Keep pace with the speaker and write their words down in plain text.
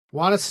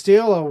Want to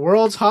steal a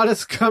world's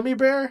hottest gummy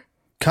bear?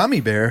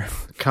 Gummy bear?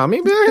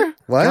 Gummy bear?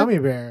 What? Gummy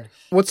bear.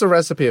 What's the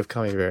recipe of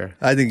gummy bear?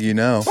 I think you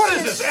know. What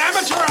is this,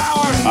 amateur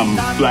hour?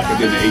 I'm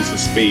blacker than the ace of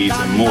spades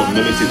and more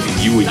militant than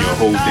you and your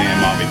whole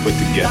damn army put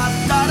together.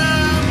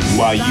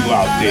 While you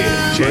out there,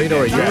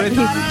 Burrito, are you ready?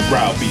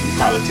 browbeating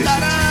politicians,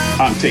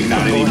 I'm taking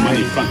out any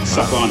money front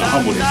sucker on a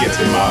humble that gets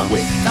in my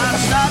way.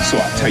 So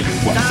I tell you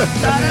what,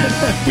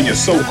 when your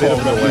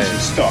so-called revolution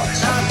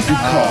starts, you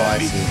call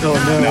me.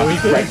 And I'll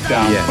be right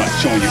down front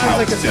showing you how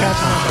it's done.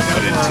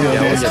 But until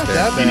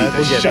then, you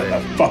need to shut the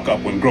fuck up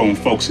when grown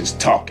folks is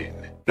talking.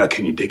 Now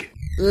can you dig it?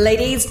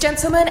 Ladies,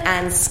 gentlemen,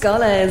 and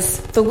scholars,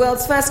 the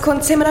world's first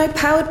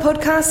Quantimino-powered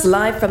podcast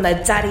live from the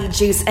Daddy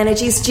Juice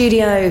Energy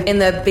Studio in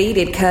the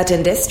Beaded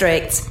Curtain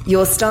District.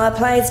 Your star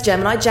players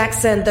Gemini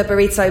Jackson, the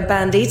Burrito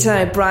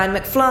Bandito, Brian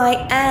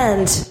McFly,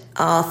 and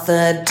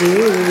Arthur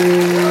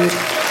Dude.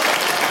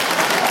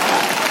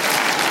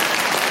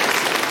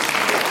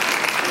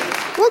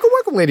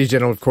 Welcome, ladies and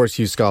gentlemen, of course,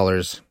 you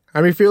scholars.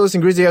 I'm your fearless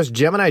and greasy host,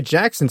 Gemini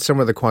Jackson,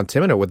 somewhere the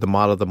Quantimino with the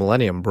model of the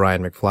millennium,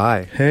 Brian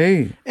McFly.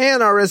 Hey.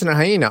 And our resident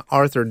hyena,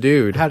 Arthur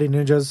Dude. Howdy,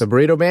 ninjas. The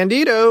Burrito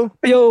Bandito.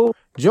 Yo.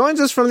 Joins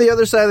us from the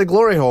other side of the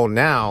glory hole.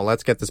 Now,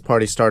 let's get this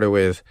party started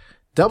with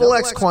Double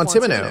X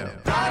Quantimino.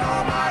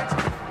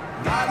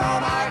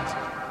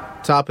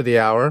 Top of the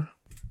hour.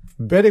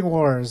 Bidding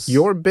wars.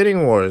 Your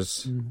bidding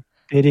wars.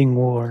 Bidding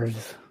wars.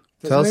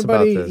 Does Tell us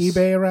about anybody this.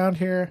 eBay around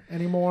here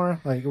anymore?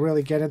 Like,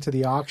 really get into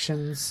the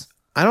auctions?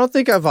 I don't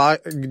think I've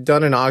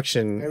done an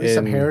auction Maybe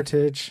some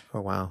heritage.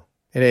 Oh, wow.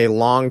 In a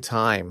long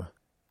time.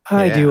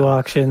 I do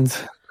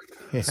auctions.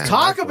 Yeah,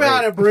 Talk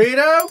about it,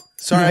 Burrito.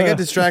 Sorry, I got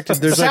distracted.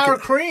 There's Sour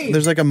like cream.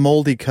 There's like a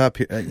moldy cup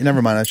here.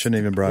 Never mind, I shouldn't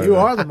even brought it You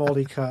up. are the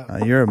moldy cup.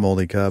 You're a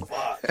moldy cup.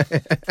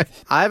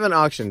 I haven't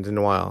auctioned in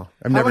a while.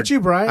 How about you,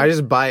 Brian? I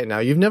just buy it now.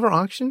 You've never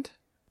auctioned?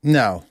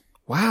 No.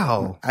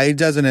 Wow. It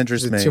doesn't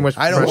interest Is it me. too much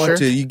I don't want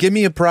pressure? to. You give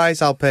me a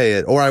price, I'll pay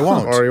it. Or I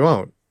won't. Or you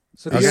won't.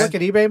 So do you look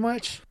at eBay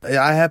much?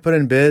 I have put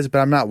in bids, but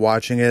I'm not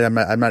watching it. I'm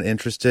not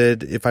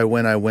interested. If I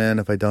win, I win.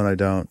 If I don't, I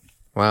don't.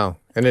 Wow.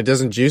 And it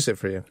doesn't juice it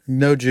for you.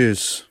 No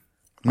juice.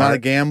 I'm not a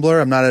gambler.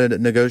 I'm not a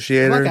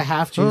negotiator. I'm like a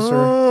half juicer.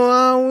 Oh,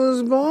 I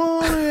was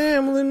born a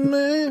gambling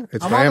man.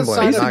 It's I'm on the rambling.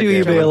 side I It's used to not do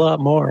eBay gambling. a lot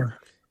more.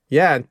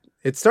 Yeah.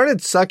 It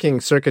started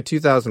sucking circa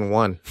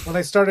 2001. When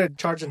they started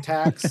charging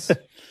tax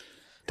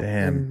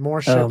Damn. and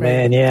more shipping. Oh,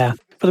 man, yeah.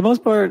 For the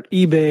most part,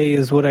 eBay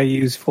is what I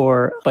use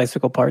for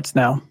bicycle parts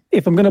now.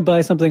 If I'm going to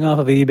buy something off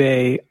of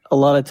eBay, a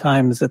lot of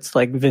times it's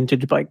like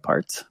vintage bike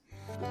parts.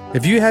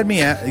 If you had me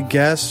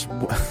guess,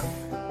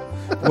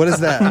 what is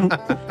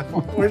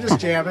that? We're just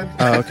jamming.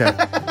 Oh, okay.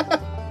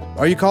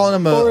 Are you calling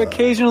them Or a...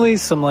 occasionally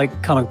some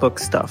like comic book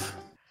stuff.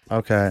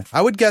 Okay.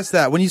 I would guess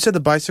that. When you said the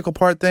bicycle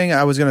part thing,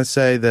 I was going to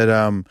say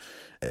that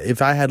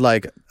if I had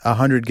like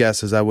 100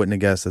 guesses, I wouldn't have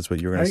guessed that's what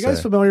you were Are going to you say.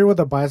 guys familiar with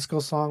the bicycle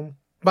song?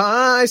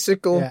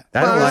 Bicycle. Yeah.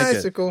 I don't like it.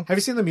 Bicycle. Have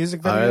you seen the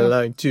music I video?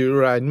 like to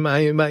ride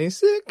my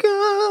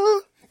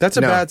bicycle. That's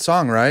a No. bad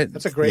song, right?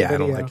 That's a great Yeah, I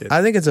video. don't like it.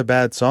 I think it's a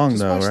bad song,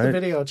 Just though, watch the right?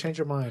 video, change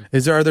your mind.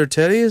 Are there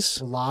titties?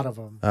 A lot of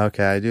them.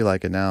 Okay, I do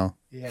like it now.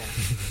 Yeah.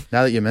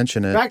 Now that you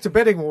mention it. Back to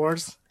bidding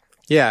wars.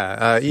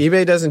 Yeah.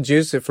 eBay doesn't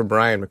juice it for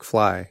Brian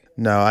McFly.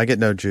 No, I get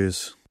no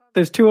juice.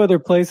 There's two other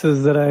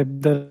places that I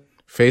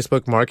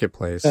Facebook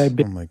Marketplace. Oh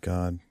my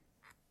God.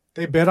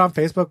 They bid on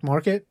Facebook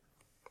Market.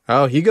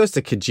 Oh, he goes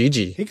to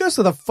Kijiji. He goes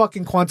to the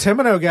fucking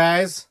Quantimino,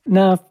 guys.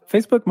 No,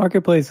 Facebook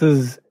Marketplace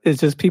is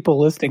just people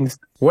listing.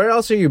 Where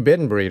else are you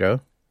bidding, Burrito?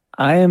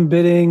 I am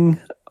bidding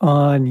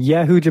on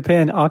Yahoo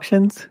Japan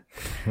Auctions,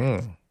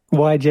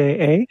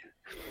 YJA,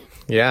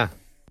 Yeah.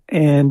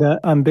 and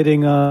I'm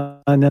bidding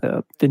on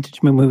a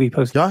vintage movie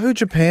poster. Yahoo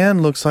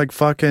Japan looks like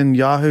fucking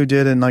Yahoo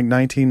did in like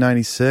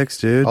 1996,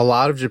 dude. A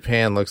lot of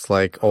Japan looks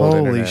like old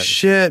Holy internet.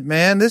 shit,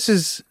 man. This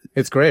is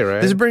It's great,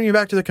 right? this is bringing you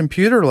back to the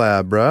computer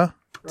lab, bruh.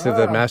 To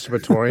the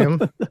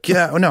masturbatorium.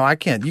 Yeah, no, I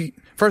can't.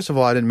 First of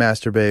all, I didn't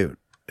masturbate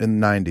in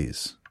the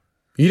 90s.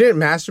 You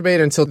didn't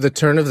masturbate until the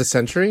turn of the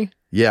century?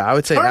 Yeah, I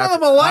would say Turn of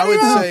the I would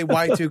millennium?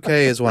 say Y2K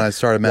is when I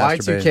started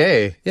masturbating.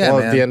 Y2K. Yeah, well,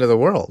 man. the end of the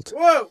world.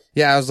 Whoa.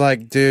 Yeah, I was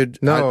like, dude,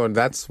 No,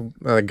 that's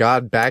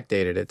God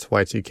backdated it to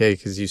Y2K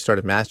because you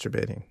started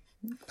masturbating.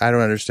 I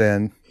don't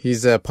understand.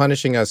 He's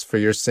punishing us for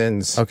your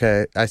sins.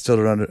 Okay, I still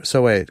don't understand.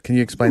 So wait, can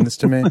you explain this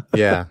to me?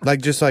 Yeah.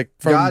 Like just like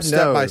from God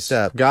step knows. by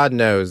step. God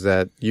knows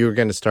that you were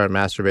going to start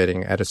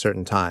masturbating at a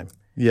certain time.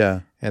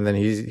 Yeah, And then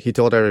he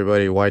told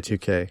everybody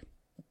Y2K.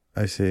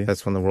 I see.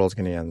 That's when the world's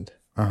going to end.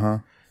 Uh-huh.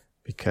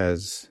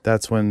 Because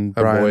That's when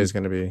a Brian... boy is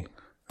going to be...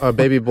 A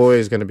baby boy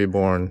is going to be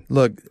born.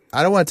 Look,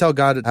 I don't want to tell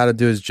God how to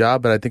do his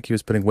job, but I think he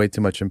was putting way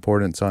too much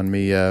importance on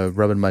me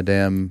rubbing my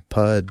damn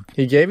pud.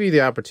 He gave you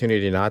the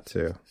opportunity not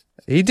to.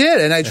 He did,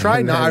 and I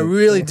tried not. I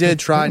really did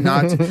try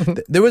not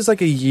to. There was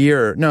like a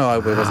year. No,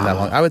 it wasn't that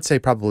long. I would say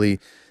probably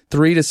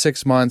 3 to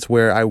 6 months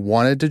where I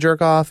wanted to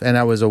jerk off, and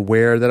I was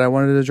aware that I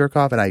wanted to jerk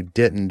off, and I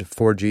didn't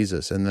for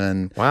Jesus. And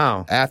then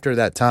Wow. after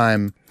that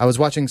time, I was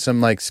watching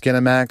some like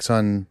Skinamax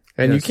on.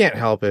 And you can't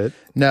help it.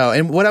 No,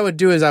 and what I would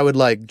do is I would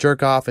like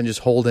jerk off and just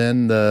hold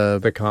in the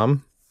The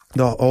cum?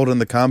 hold in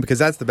the cum because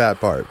that's the bad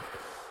part.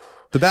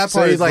 The bad So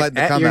part you is letting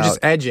it come you're out. just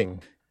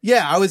edging.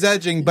 Yeah, I was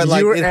edging, but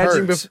like you were it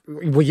edging hurts.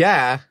 well,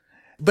 yeah.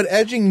 But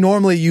edging,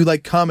 normally you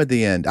like come at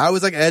the end. I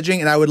was like edging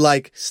and I would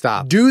like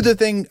Stop. do the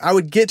thing. I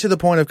would get to the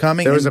point of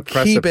coming There was a and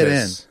precipice. keep it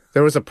in.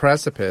 There was a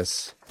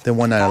precipice. Then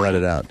one night I let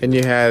it out. And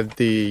you had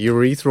the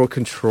urethral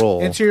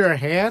control. Into your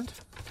hand?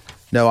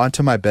 No,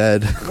 onto my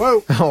bed.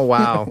 Whoa. Oh,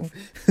 wow.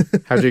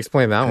 How'd you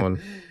explain that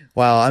one?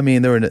 Well, I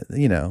mean, there were, there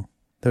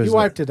was You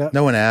wiped it up.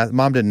 No one asked.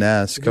 Mom didn't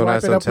ask. Did you wipe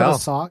ask, it don't up with tell. a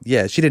sock?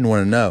 Yeah, she didn't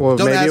want to know. Well,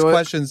 Don't maybe ask it was-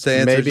 questions to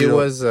answer. Maybe it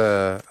was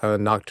a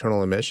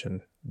nocturnal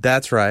emission.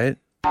 That's right.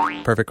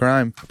 Perfect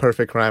crime.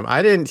 Perfect crime.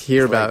 I didn't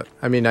hear about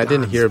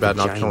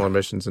nocturnal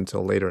emissions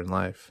until later in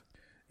life.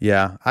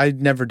 Yeah,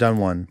 I'd never done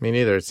one. Me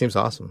neither. It seems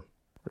awesome.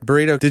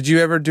 Burrito, did you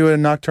ever do a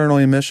nocturnal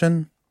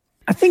emission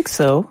I think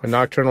so. A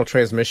nocturnal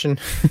transmission?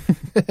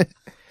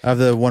 of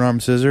the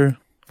one-armed scissor?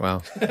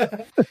 Wow.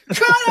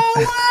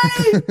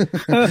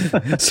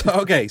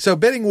 So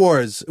bidding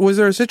wars. Was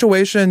there a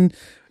situation?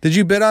 Did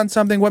you bid on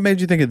something? What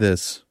made you think of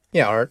this?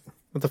 Yeah, Art.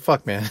 What the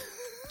fuck, man?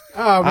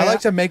 Oh, man. I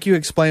like to make you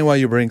explain why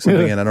you bring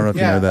something in. I don't know if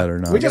you know that or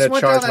not. We just I'm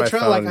went gonna down charge that my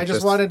trail. Like, phone. I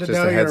just wanted to just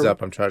know a heads your,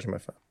 up, I'm charging my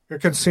phone. your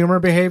consumer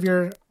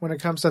behavior when it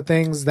comes to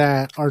things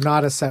that are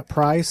not a set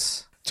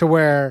price, to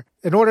where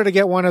in order to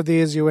get one of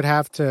these, you would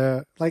have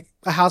to, like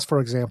a house, for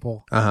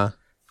example. Uh-huh.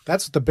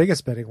 That's the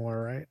biggest bidding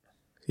war, right?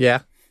 Yeah.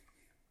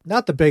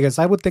 Not the biggest.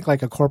 I would think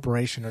like a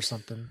corporation or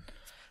something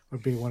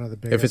would be one of the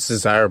biggest. If it's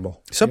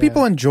desirable. Some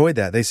people enjoy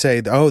that. They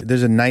say, "Oh,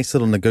 there's a nice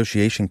little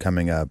negotiation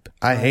coming up."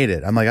 I hate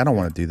it. I'm like, I don't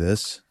want to do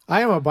this.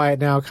 I am a buy it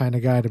now kind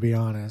of guy, to be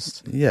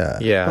honest. Yeah.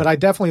 Yeah. But I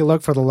definitely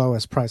look for the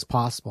lowest price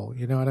possible.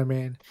 You know what I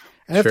mean?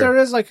 And if Sure. there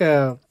is like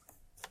a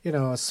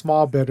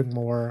small bidding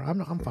war,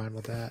 I'm fine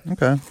with that.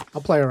 Okay.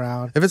 I'll play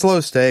around. If it's low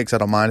stakes, I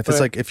don't mind. If it's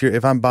But- like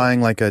if I'm buying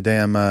like a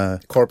damn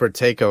Corporate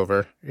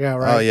takeover. Yeah,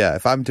 right. oh yeah,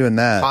 if I'm doing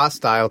that,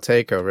 Hostile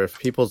takeover. If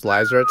people's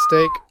lives are at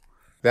stake,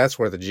 that's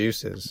where the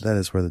juice is. that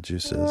is where the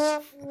juice is.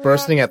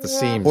 Bursting at the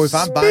seams. Or if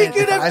I'm buying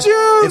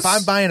if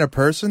I'm buying a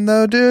person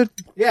though, dude,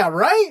 Yeah,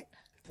 right?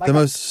 the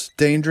most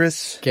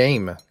dangerous.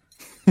 Game.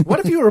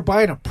 What if you were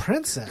buying a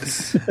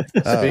princess?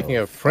 Speaking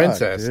of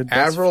princess, Fuck, dude,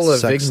 that's Avril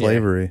sex Lavigne.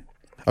 slavery.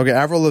 Okay,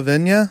 Avril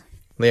Lavigne.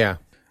 Yeah.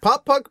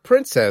 Pop punk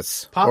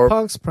princess. Pop or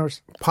punk's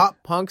person. Pop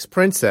punk's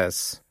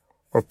princess.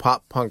 Or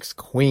pop punk's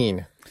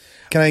queen.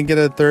 Can I get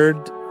a third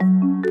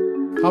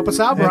Help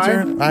us out,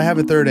 Brian. answer? I have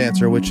a third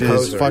answer, which is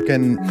Poser.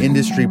 fucking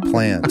industry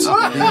plant.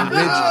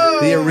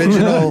 the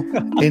original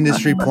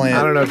industry plant.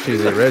 I don't know if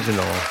she's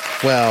original.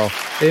 Well,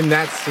 In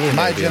that scene.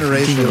 my maybe.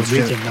 generation's The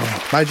original.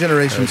 my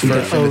generation's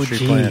first industry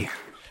OG. plant.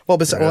 Well,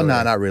 well, Really?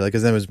 no, not really,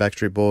 because then it was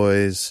Backstreet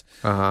Boys.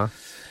 Uh-huh.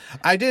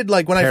 I did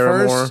like when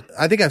Paramore.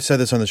 I think I've said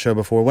this on the show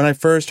before. When I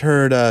first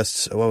heard,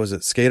 what was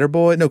it, Skater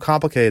Boy? No,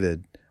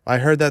 Complicated. I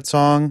heard that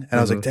song and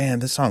I was like, damn,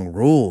 this song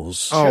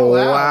rules. Oh, Chill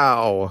out.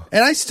 wow.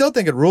 And I still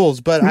think it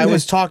rules, but I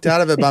was talked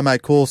out of it by my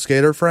cool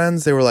skater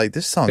friends. They were like,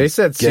 this song. They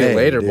said, see you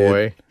later,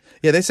 boy.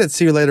 Yeah, they said,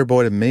 see you later,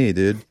 boy, to me,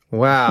 dude.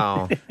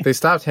 Wow. They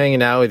stopped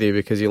hanging out with you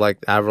because you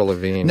liked Avril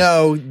Lavigne.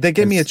 No, they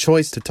gave me a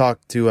choice to talk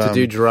to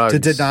do drugs. to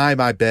deny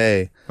my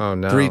bae. Oh,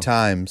 no. 3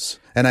 times.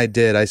 And I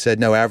did. I said,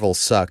 no, Avril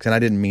sucked. And I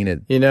didn't mean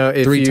it. You know,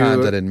 if 3 you,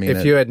 times I didn't mean it.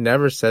 If you had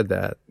never said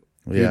that,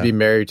 Yeah. you'd be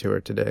married to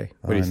her today.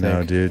 What do you I think?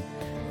 know, dude.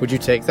 Would you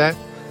take that?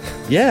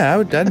 Yeah,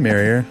 I'd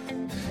marry her.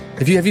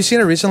 Have you seen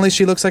her recently?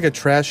 She looks like a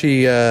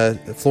trashy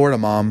Florida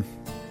mom.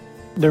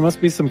 There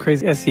must be some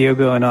crazy SEO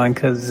going on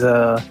because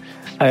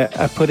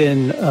I put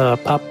in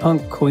pop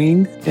punk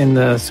queen in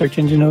the search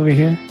engine over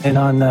here, and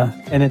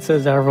and it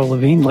says Avril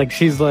Lavigne. Like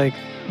she's like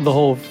the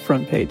whole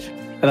front page,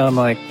 and I'm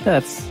like,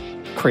 that's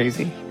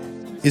crazy.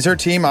 Is her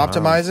team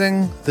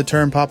optimizing the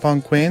term pop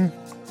punk queen?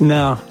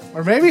 No,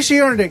 Or maybe she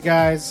earned it,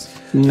 guys.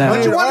 no.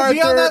 Don't you want to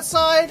be on Arthur. that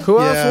side? Who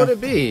Yeah. else would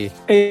it be?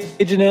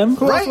 H&M.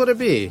 Who else would it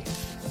be?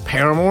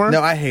 Paramore?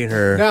 No, I hate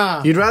her.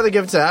 Nah. You'd rather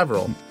give it to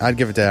Avril. I'd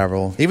give it to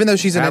Avril. Even though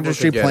she's an Avril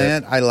industry could get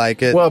plant, I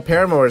like it. Well,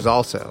 Paramore is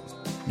also.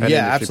 an yeah, industry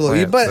absolutely.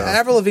 plant, But so.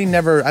 Avril Lavigne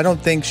never, I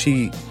don't think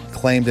she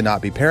claimed to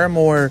not be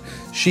Paramore.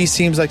 She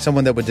seems like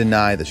someone that would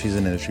deny that she's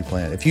an industry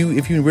plant. If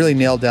you really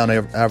nailed down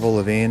Avril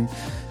Lavigne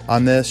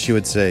on this, she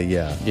would say,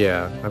 yeah,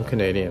 Yeah, I'm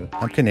Canadian.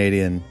 I'm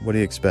Canadian. What do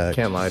you expect?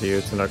 Can't lie to you.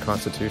 It's in our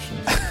constitution.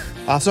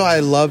 Also, I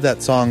love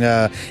that song.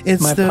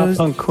 It's My those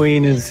pop punk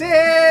queen is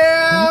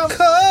Damn.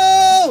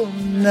 cold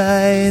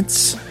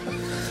nights.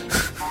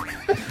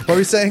 What were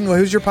you saying?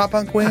 Who's your pop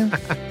punk queen?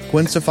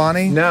 Gwen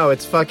Stefani? No,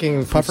 it's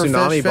fucking from Pufferfish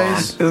Tsunami Bomb.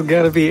 face? It's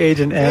got to be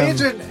Agent M.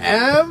 Agent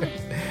M.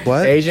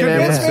 What? Agent M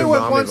was Convince me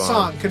with Tsunami one Bomb.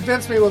 song.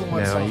 Convince me with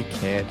one No, song. you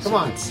can't. Come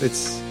on.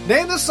 It's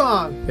Name the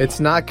song.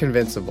 not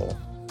convincible.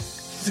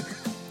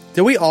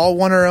 Did we all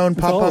want our own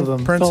pop all of punk them.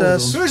 It's all of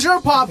princess? Who's your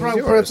pop punk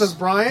yours? princess,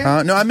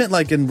 Brian? No, I meant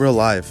like in real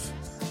life.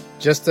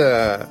 Just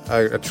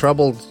a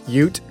troubled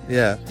Ute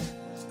Yeah.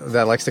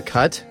 that likes to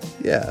cut.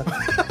 Yeah.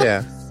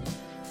 Yeah.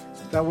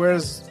 That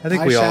wears I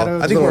think we all- eyeshadows.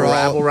 I think Little we're all-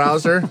 rabble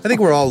rouser. I think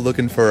we're all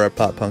looking for a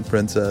pop punk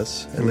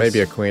princess. And maybe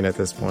a queen at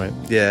this point.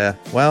 Yeah.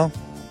 Well,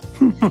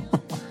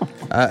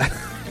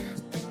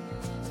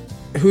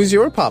 Who's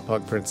your pop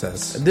punk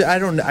princess?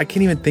 I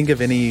can't even think of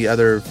any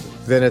other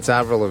Then it's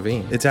Avril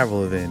Lavigne. It's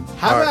Avril Lavigne.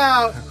 How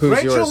about who's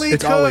Rachel yours? Lee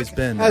It's Cook always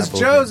been as Avril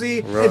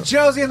Josie Lavigne. and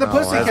Josie and the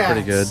Pussycats? That's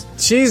pretty good.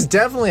 She's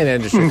definitely an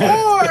industry.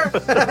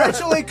 Or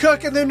Rachel Lee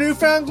Cook in the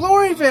Newfound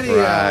Glory video.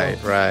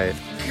 Right.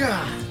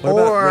 God. What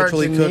about Or Rachel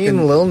Lee Cook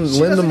Janine and She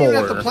doesn't even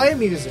have to Lindemore. play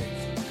music.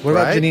 what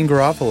about right? Janine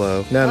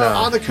Garofalo? No.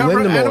 On the cover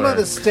of Lindemore. Enema of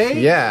the State?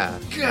 Yeah.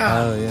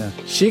 God. Oh yeah.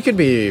 She could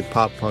be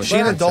pop punk. Is she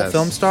an adult princess.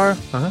 film star?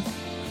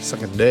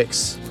 Sucking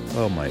dicks.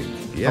 Oh my.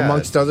 Yeah.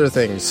 Amongst other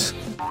things.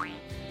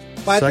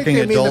 But I think Sucking they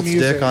mean the adults'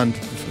 music. dick on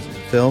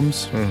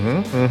films.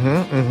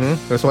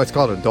 That's why it's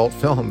called adult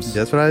films.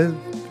 That's what I.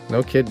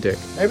 No kid dick.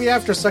 Maybe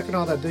after sucking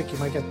all that dick, you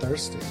might get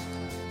thirsty.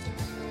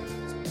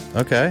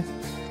 Okay.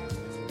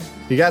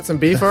 You got some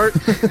beef, Art?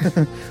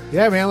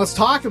 Yeah, man, let's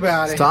talk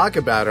about Let's it. talk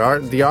about it,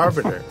 Art. The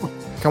Arbiter.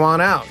 Come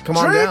on out. Come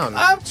on Drink down.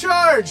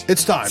 upcharge.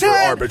 It's time for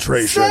 10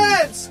 arbitration.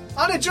 cents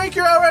on a drink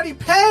you're already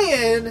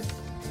paying.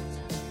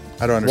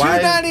 I don't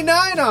understand. Why-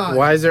 $2.99 on.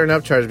 Why is there an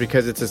upcharge?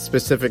 Because it's a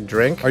specific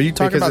drink? Are you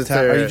talking Because about it's tax?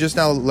 their- Are you just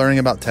now learning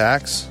about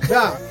tax?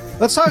 Yeah,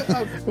 let's talk.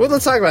 Well,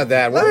 let's talk about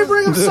that. Let me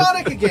bring up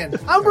Sonic again.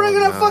 I'm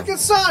bringing up fucking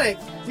Sonic.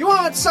 You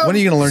want some? When are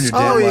you going to learn your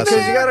Oh, damn because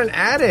lesson? you got an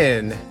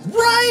add-in.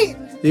 Right.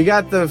 You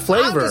got the I'm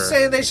flavor. just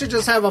saying they should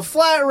just have a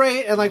flat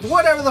rate and like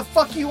whatever the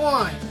fuck you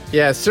want.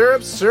 Yeah,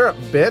 syrup,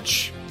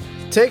 bitch.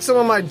 Take some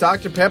of my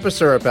Dr. Pepper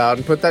syrup out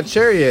and put that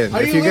cherry in.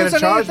 Are if you you're gonna losing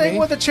charge anything me,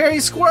 with a cherry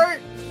squirt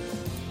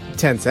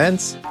 10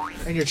 cents.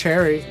 and your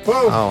cherry? Boom.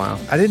 Oh, wow.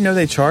 I didn't know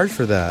they charged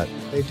for that.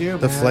 They do,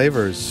 The man.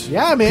 flavors.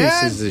 Yeah, man.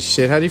 Pieces of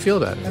shit. How do you feel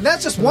about it? And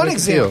that's just one Make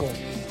it feel.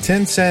 example.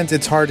 10 cents,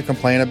 it's hard to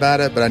complain about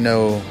it, but I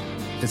know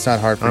it's not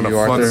hard for On a you,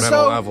 Arthur. fundamental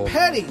So level.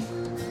 petty.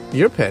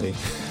 You're petty.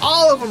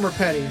 All of them are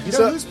petty. You know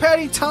So- who's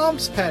petty?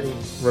 Tom's petty.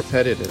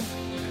 Repetitive.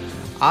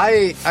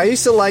 I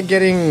used to like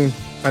getting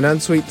an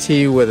unsweet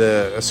tea with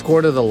a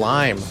squirt of the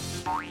lime.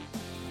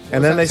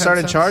 And then that, they 10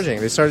 started cents?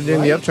 charging. They started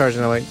doing the Right. upcharge,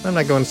 and I'm like, I'm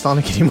not going to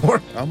Sonic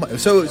anymore. Oh my-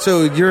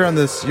 so you're on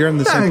this. You're on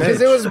the same page.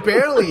 Because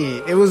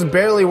it was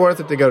barely worth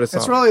it to go to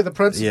Sonic. It's really the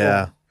principle.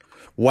 Yeah.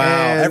 Wow.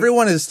 And-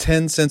 Everyone is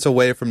 10 cents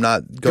away from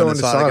not going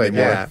to Sonic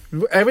anymore. Yeah,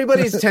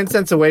 everybody's 10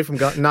 cents away from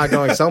not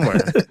going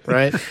somewhere,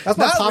 right? That's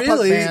my Not pop-up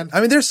really. band.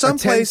 I mean, there's some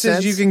 10 places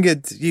cents? you can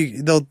get.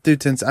 They'll do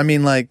 10 cents. I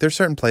mean, like there's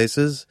certain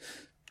places.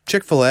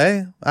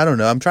 Chick-fil-A. I don't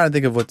know. I'm trying to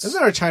think of what's. Isn't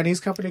there a Chinese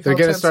company They're called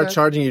going to 10 start cent?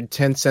 charging you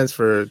 10 cents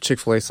for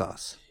Chick-fil-A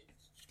sauce.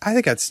 I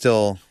think I'd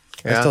still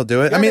Yeah?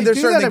 do it. Yeah, I mean, they there's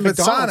do certain that things,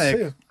 at but McDonald's, Sonic,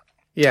 too.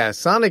 Yeah,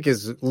 Sonic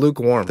is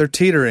lukewarm. they're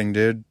teetering,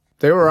 dude.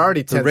 They were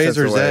already 10 The cents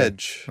razor's away.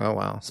 edge. Oh,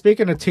 wow.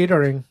 Speaking of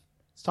teetering,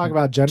 let's talk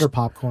about gender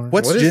popcorn.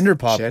 What's What is gender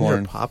popcorn?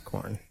 Gender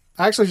popcorn.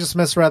 I actually just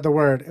misread the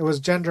word. It was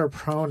gender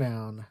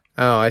pronoun.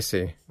 Oh, I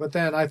see. But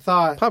then I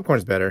thought,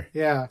 Popcorn's better.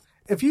 yeah,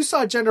 if you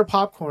saw gender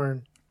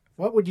popcorn,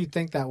 what would you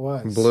think that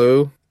was?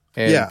 Blue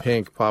and Yeah.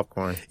 pink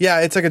popcorn. Yeah,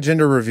 it's like a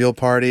gender reveal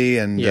party,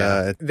 and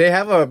They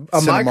have a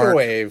Cinemark.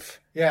 microwave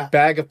Yeah.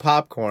 bag of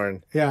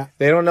popcorn. Yeah.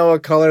 They don't know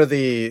what color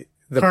the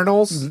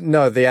Kernels?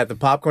 No, the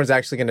popcorn's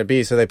actually going to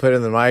be, so they put it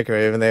in the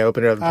microwave and they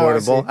open it up the Oh, I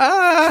portable. see.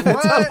 Ah,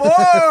 it's a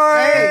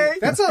boy! Hey,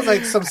 that sounds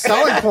like some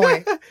selling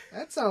point.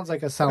 That sounds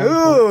like a selling point.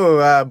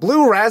 Ooh,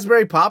 blue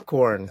raspberry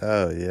popcorn.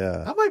 oh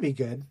yeah. That might be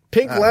good.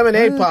 Pink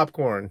lemonade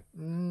popcorn.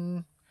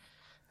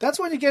 That's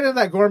when you get into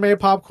that gourmet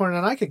popcorn,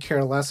 and I could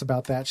care less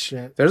about that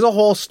shit. There's a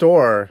whole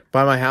store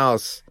by my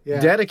house Yeah.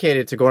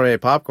 dedicated to gourmet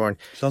popcorn.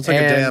 Sounds like a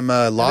And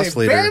damn lost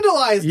They leader.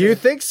 vandalized You it.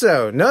 think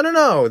so?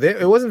 No.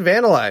 It wasn't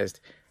vandalized.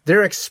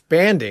 They're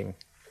expanding.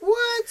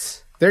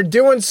 What? They're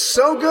doing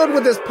so good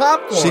with this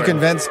popcorn. She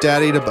convinced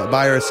Daddy to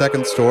buy her a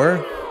second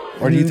store,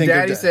 or do you think?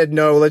 Daddy said,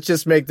 no, let's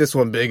just make this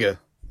one bigger.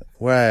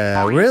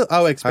 "Well, really?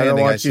 Oh, I expanding.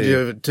 don't want see.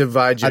 you to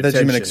divide your I thought you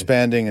attention. meant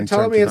expanding in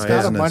Telling terms me of it's not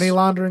a business. money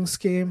laundering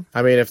scheme?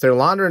 I mean, if they're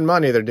laundering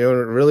money, they're doing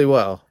it really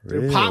well. Through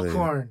Really?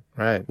 popcorn.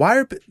 Right. Why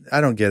are I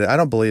don't get it. I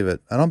don't believe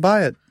it. I don't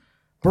buy it.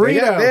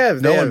 Burrito. They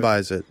have- No one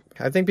buys it.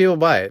 I think people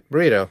buy it.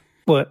 Burrito.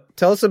 What?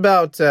 Tell us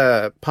about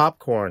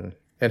popcorn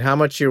and how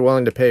much you're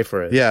willing to pay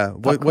for it. Yeah.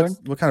 What Popcorn?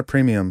 what kind of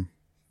premium?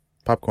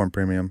 Popcorn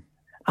premium.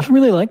 I don't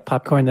really like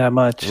popcorn that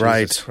much.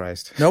 Right. Jesus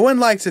Christ. No one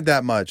likes it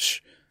that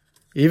much.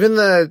 Even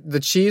the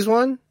cheese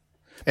one?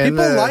 And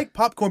People the- like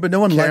popcorn, but no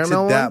one likes it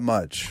caramel that one?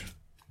 much.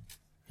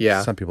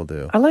 Yeah. Some people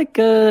do. I like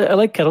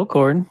kettle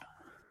corn.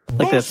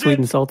 Like that sweet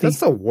and salty. That's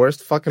the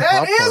worst fucking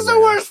That popcorn. is the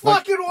man. worst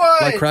fucking one.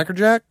 Like Cracker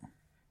Jack?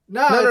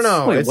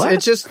 No. Wait, It's, what?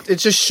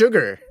 it's just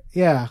sugar.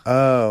 Yeah.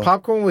 Oh.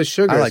 Popcorn with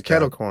sugar. I It's like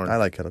kettle that. corn. I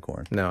like kettle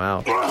corn. No,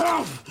 out.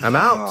 I'm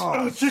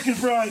out. Chicken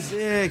fries.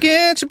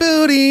 Get your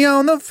booty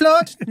on the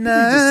floor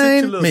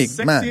tonight. Make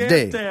my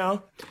day.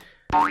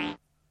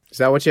 Is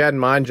that what you had in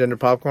mind, gender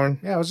popcorn?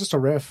 Yeah, it was just a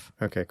riff.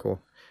 Okay, cool.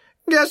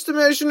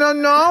 Guestimation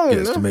unknown.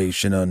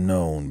 Guesstimation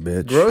unknown,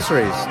 bitch.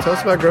 Groceries. Tell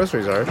us about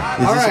groceries, Art.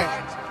 All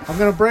right. I'm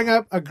going to bring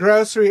up a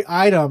grocery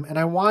item, and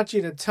I want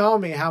you to tell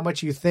me how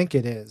much you think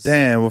it is.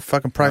 Damn, we're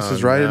fucking Price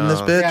is Right in this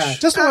no. bitch. Yeah,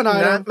 just one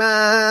item.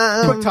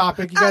 Quick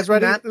topic. You guys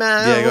ready? Yeah,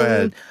 go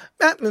ahead.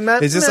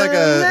 Is this like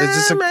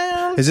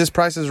is this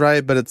Price is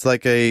Right, but it's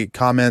like a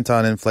comment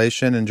on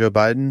inflation and Joe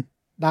Biden?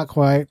 Not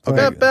quite. But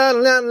Okay.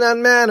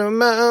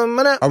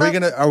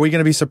 Are we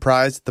gonna be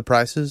surprised at the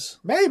prices?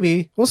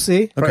 maybe. We'll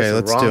see. Okay,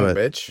 let's do it.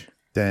 Bitch.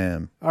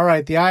 Damn. All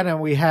right. The item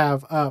we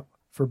have up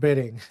for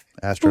bidding.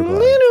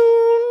 Astroglide.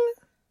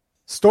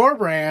 Store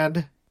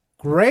brand,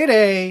 grade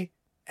A,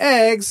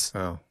 eggs,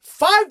 Oh.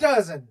 5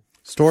 dozen.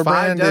 Store 5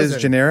 brand dozen.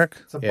 is generic.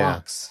 It's a Yeah.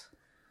 box.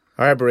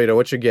 All right, Burrito,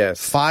 what's your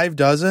guess? 5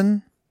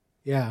 dozen.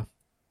 Yeah.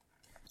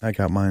 I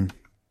got mine.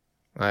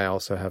 I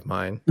also have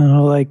mine.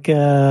 No, like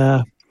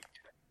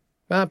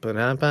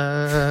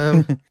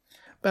Ba-ba-da-bum.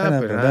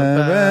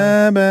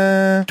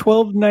 Ba-ba-ba-ba.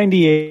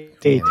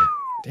 $12.98.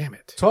 Damn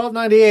it.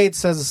 $12.98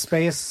 says a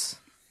space.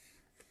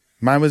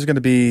 Mine was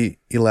gonna be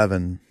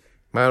 11.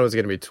 Mine was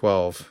going to be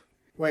 12.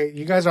 Wait,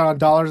 you guys are on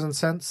dollars and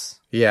cents?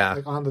 Yeah.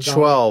 Like on the dollar.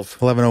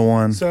 12.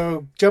 1101.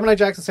 So Gemini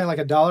Jackson saying like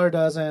 $1 a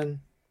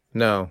dozen.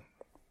 No.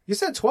 You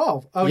said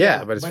 12. Oh Yeah,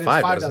 yeah, but it's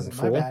 5 dozen,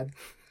 My fool. bad.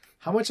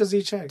 How much is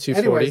each egg? $2.40.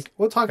 Anyways,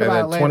 we'll talk And about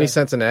it then later. 20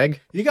 cents an egg?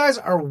 You guys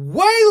are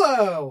way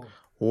low.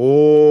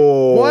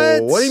 Whoa.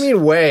 What? What do you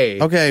mean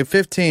way? Okay,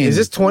 15. Is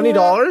this $20?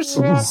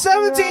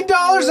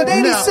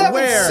 $17.87.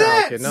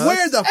 where? Okay, no,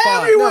 Where the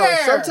fuck? Everywhere. No,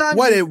 sometimes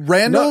What, you- at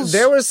Randall's? No,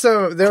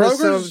 there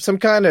was Kroger's? some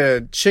kind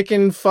of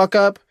chicken fuck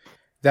up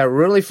that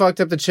really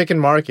fucked up the chicken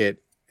market,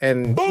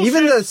 and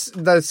even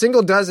the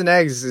single dozen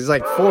eggs is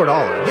like $4.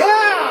 Yeah.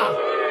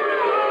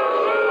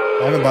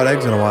 I haven't bought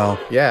eggs in a while.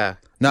 Yeah,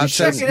 Not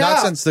check since it not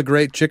out. since the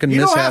great chicken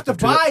You don't have mishap to of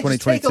buy.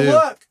 Just take 2022. a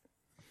look.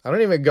 I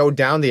don't even go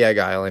down the egg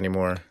aisle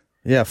anymore.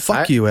 Yeah,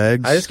 fuck I- you,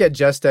 eggs. I just get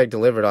Just Egg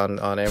delivered on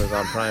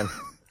Amazon Prime.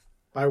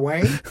 By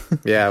Wayne.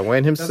 Yeah,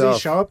 Wayne Does he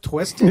himself. show up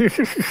twisted?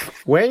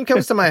 Wayne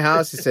comes to my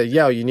house. He said,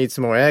 "Yo, you need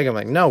some more egg." I'm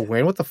like, "No,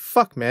 Wayne, what the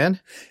fuck, man?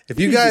 If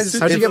you guys,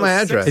 How'd you get my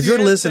address?" If you're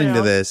listening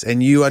to this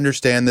and you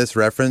understand this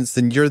reference,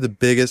 then you're the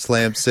biggest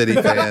Lamp City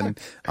fan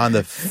on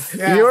the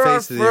You're our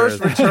face of the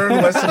first earth. return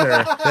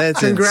listener. That's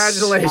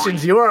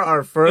Congratulations, you are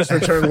our first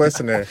return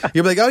listener.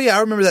 You'll be like, oh yeah, I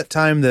remember that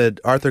time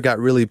that Arthur got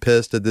really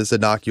pissed at this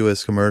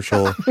innocuous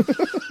commercial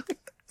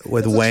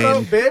with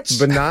Wayne. bitch.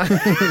 Benign,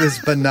 This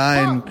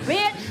benign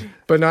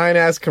benign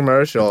ass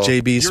commercial.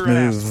 JB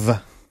Smooth.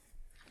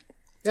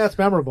 Yeah, it's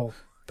memorable.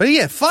 But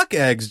yeah, fuck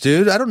eggs,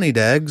 dude. I don't need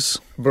eggs.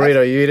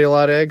 Burrito, you eat a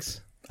lot of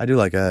eggs? I do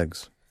like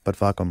eggs, but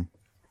fuck them.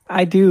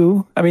 I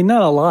do. I mean,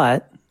 not a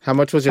lot. How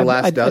much was your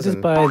last I dozen?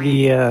 just buy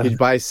the. You'd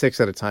buy 6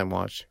 at a time,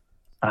 watch.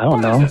 I don't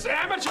know. He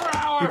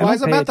don't buys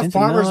them pay at the attention.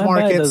 farmer's No, I buy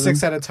a market dozen.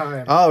 6 at a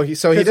time. Oh,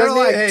 so he They're doesn't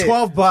like hey,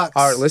 $12.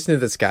 All right, listen to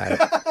this guy.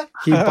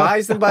 He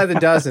buys them by the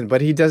dozen,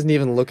 but he doesn't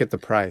even look at the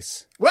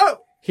price. Whoa!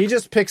 He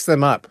just picks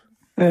them up.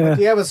 Do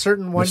you have a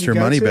certain one you Mr. go to?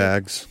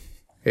 Moneybags.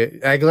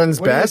 Eggland's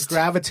What do you best.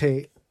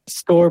 gravitate?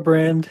 Store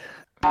brand.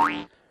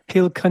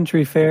 Hill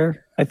Country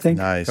Fair, I think.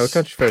 Nice. Oh,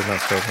 Country Fair's not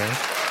so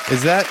bad.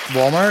 Is that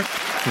Walmart?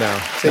 No,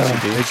 it's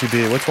HEB.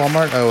 HEB. What's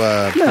Walmart?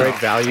 Oh, Great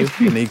value.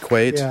 an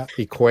Equate. Yeah,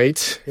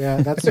 Equate. yeah,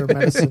 that's their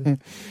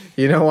medicine.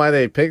 You know why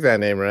they picked that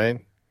name, right?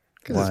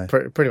 Because Why?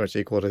 it's pretty much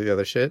equal to the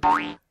other shit.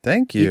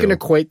 Thank you. You can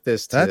equate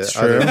this to That's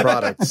other true.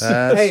 products.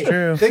 That's Hey,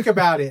 true. think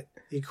about it.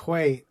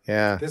 Equate.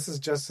 Yeah, This is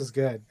just as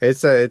good.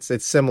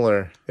 it's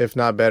similar, if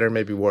not better,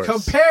 maybe worse.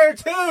 Compared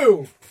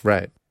to.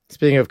 Right.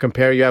 Speaking of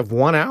compare, you have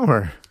 1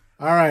 hour.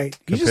 All right,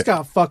 you just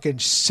got fucking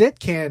shit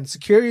canned.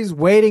 Security's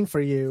waiting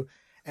for you,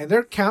 and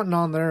they're counting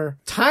on their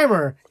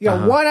timer. You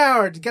got 1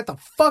 hour to get the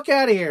fuck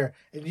out of here,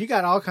 and you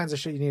got all kinds of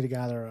shit you need to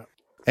gather up.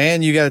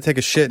 And you got to take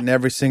a shit in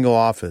every single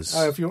office.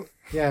 If you,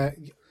 yeah,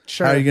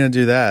 sure. How are you going to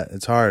do that?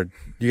 It's hard.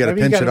 You got to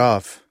Maybe you pinch it gotta-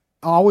 off.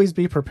 Always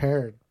be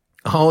prepared.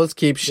 Always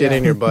keep shit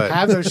in your butt.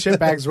 Have those shit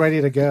bags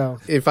ready to go.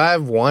 If I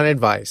have one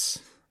advice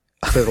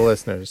to the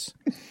listeners,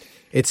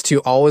 it's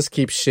to always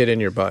keep shit in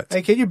your butt.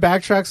 Hey, can you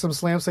backtrack some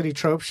Slam City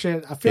trope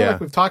shit? I feel Yeah.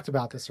 like we've talked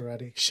about this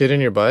already. Shit in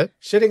your butt?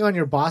 Shitting on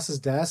your boss's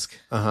desk.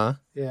 Uh-huh.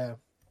 Yeah.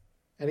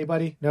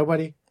 Anybody?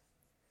 Nobody?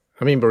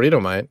 I mean,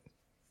 Burrito might.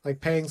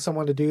 Like paying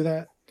someone to do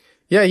that?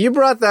 Yeah, you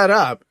brought that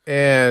up,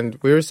 and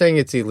we were saying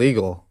it's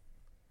illegal.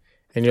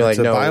 And you're It's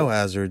like, a no.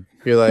 biohazard.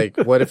 You're like,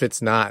 what if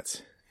it's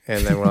not?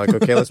 And then we're like,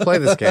 okay, let's play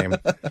this game.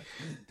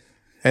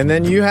 And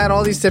then you had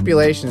all these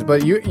stipulations,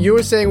 but you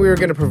were saying we were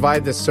going to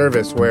provide this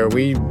service where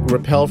we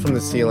rappel from the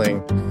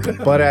ceiling,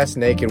 butt-ass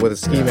naked with a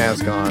ski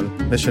mask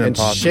on, Mission and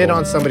Impossible. shit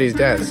on somebody's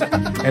desk.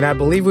 And I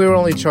believe we were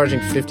only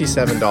charging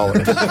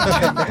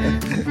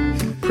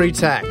 $57.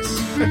 Pre-tax.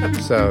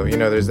 So,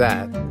 there's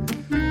that.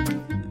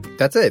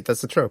 That's it.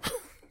 That's the trope.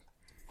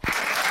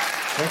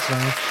 That's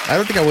nice. I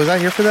don't think I was out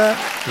here for that.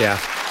 Yeah.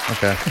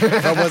 Okay.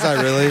 Oh, was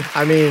I really?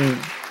 I mean,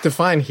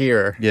 define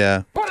here.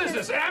 Yeah. What is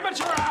this,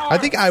 amateur hour? I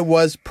think I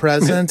was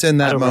present in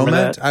that don't remember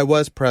moment. that. I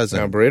was No,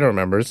 present. Burrito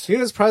remembers. He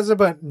was president,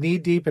 but knee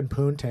deep in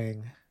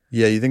poontang.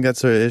 Yeah, you think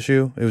that's an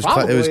issue? It was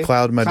Probably. it was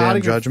clouding my damn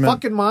Clouding your judgment.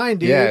 fucking mind,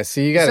 dude. Yeah,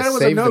 see, you gotta said it was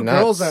save a the no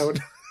girl nuts. zone.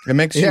 It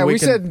makes you Yeah, we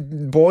weaken.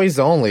 said boys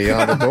only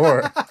on the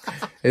door.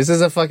 This is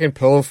a fucking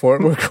pillow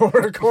fort we're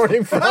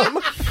recording from.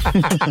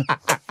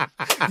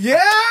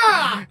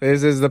 Yeah!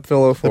 This is the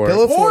pillow fort.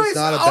 Pillow Fort's Boys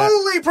not a bad.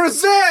 only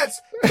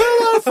presents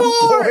Pillow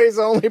Fort! Boys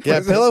only. Yeah,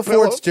 presents Pillow Fort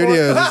Fort.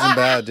 Studios isn't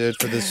bad, dude.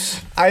 For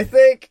this, I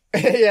think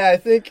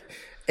 80%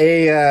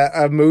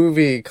 a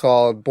movie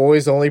called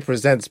Boys Only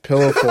Presents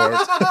Pillow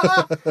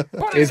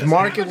Fort is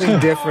markedly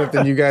different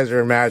than you guys are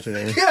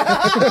imagining.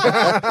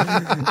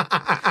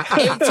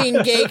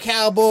 18 gay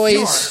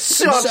cowboys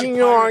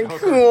Sucking on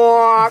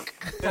cock.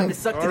 Time to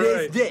suck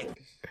today's dick.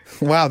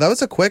 Wow, that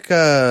was a quick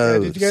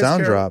Did you guys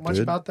sound care drop, much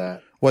dude. about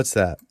that? What's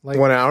that? Like,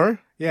 1 hour?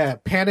 Yeah,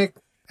 Panic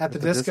at the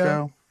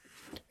Disco.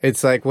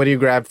 It's like, what do you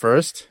grab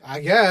first? I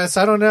guess.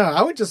 I don't know.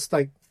 I would just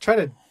like try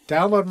to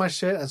download my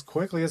shit as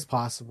quickly as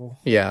possible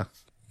Yeah.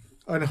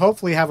 and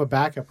hopefully have a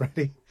backup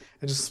ready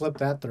and just slip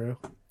that through.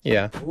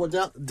 Yeah. Well,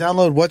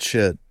 download what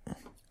shit?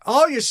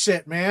 All your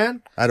shit,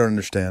 man. I don't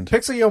understand.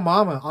 Pixel Yo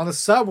Mama on the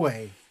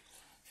subway.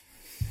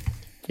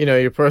 You know,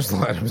 your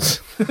personal items.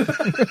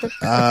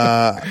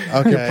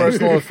 Okay. Your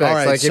personal effects. All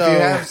right, like, if you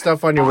have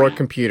stuff on your work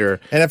computer,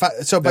 and if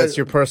that's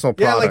your personal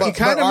Yeah, product. like you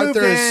kind of moved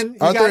in.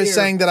 Arthur is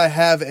saying that I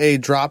have a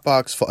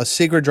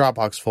secret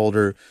Dropbox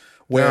folder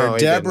where No, he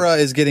Deborah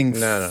is getting he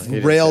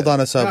didn't railed say on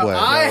a No, subway.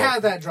 I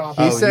had that drop.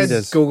 he said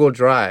does. Google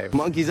Drive.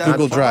 Monkeys out.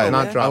 Google Drive,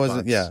 not I Dropbox.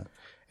 wasn't. Yeah.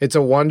 It's a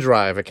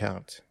OneDrive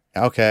account.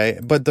 Okay,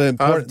 but that's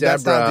not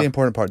Deborah. the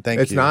important part. Thank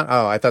It's you. not?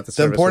 Oh, I thought the The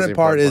service important was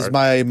part is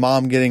my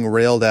mom getting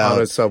railed out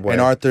a subway.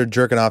 and Arthur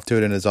jerking off to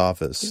it in his He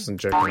office. isn't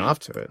jerking off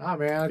to it. Oh,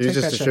 man. I He's take just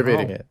that shit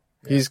distributing home. it.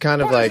 He's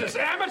kind of like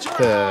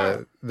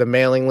the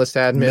mailing list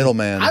admin.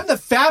 Middleman. I'm the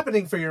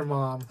fappening for your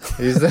mom.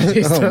 He's the,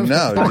 Oh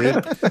no,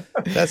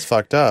 dude, that's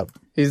fucked up.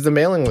 he's the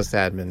mailing list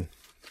admin.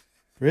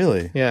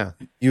 Really? Yeah.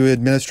 You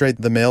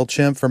administrate the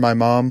MailChimp for my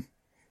mom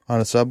on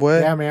a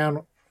subway? Yeah,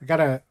 man. We got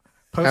to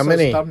post How those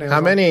many? thumbnails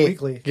How many?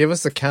 weekly. Give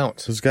us a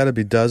count. There's got to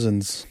be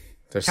dozens.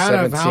 There's Count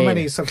 17. of how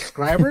many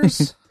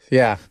subscribers?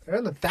 Yeah. They're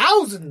in the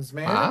thousands,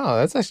 man. Wow,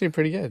 that's actually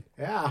pretty good.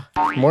 Yeah.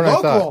 More than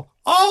I thought. Local.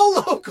 All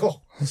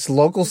local. It's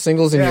local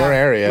singles in Yeah. your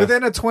area.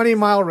 Within a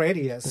 20-mile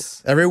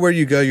radius. Everywhere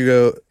you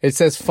go. It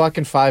says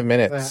fucking 5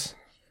 minutes.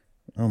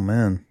 Oh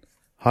man,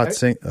 Do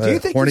you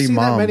think horny you've seen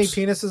moms. that many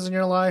penises in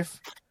your life?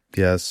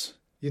 Yes.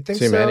 You think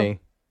Too so? many.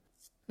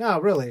 No,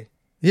 really.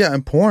 Yeah,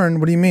 and porn.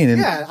 What do you mean? And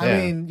Yeah, I Yeah.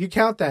 mean, you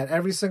count that.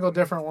 Every single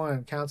different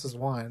one counts as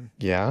one.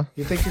 Yeah.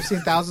 You think you've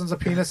seen thousands of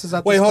penises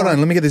at Wait, this hold point? on.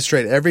 Let me get this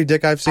straight. Every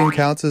dick I've seen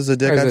counts as a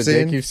dick As I've a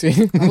seen. dick you've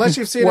seen. Unless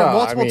you've seen Well, it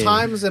multiple I mean,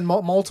 times and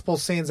multiple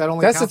scenes, that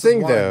only That's the counts as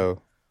thing, one.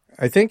 though.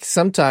 I think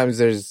sometimes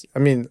there's. I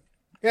mean,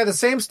 Yeah, the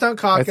same stunt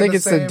cock. I think and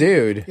it's the same-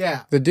 dude.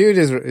 Yeah. The dude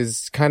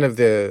is kind of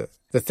the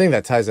thing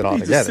that ties it all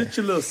together. Sit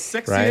your little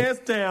sexy Right? ass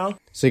down.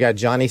 So you got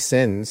Johnny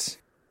Sins.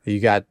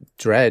 You got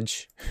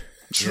Dredge.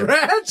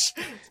 Dredge.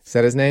 Is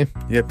that his name?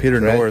 Yeah, Peter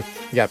Dredge.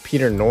 North, You got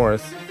Peter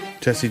North.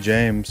 Jesse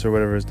James, or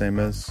whatever his name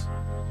is.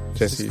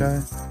 Jesse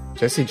This guy?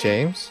 Jesse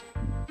James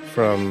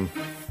from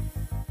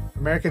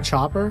American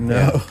Chopper.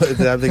 No,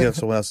 I think of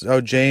someone else.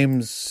 Oh,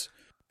 James.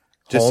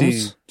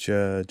 Holmes?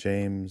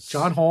 James.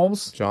 John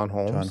Holmes. John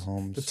Holmes. John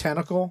Holmes. The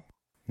Tentacle.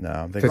 No,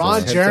 I'm thinking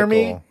Ron of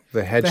Jeremy.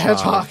 The Hedgehog. The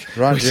Hedgehog.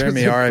 Ron which is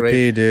Jeremy, a R.I.P.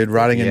 great- Dude,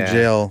 rotting in Yeah.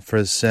 jail for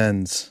his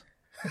sins.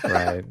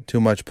 Right.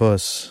 Too much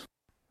puss.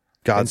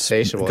 God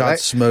Insatiable. God That-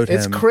 smote him.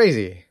 It's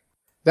crazy.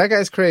 That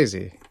guy's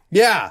crazy.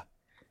 Yeah,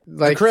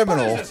 Like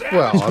criminal.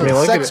 Well, I mean,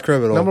 look Sex at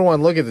criminal. Number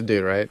one, look at the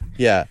dude, right?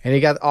 Yeah, And he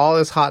got all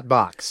this hot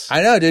box.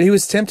 I know, dude. He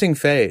was tempting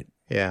fate.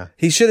 Yeah.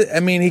 He should. I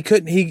mean, he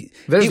couldn't.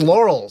 There's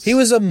laurels. He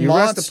was a You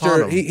rest upon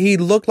monster. him. He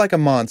looked like a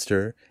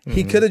monster.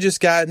 He could have just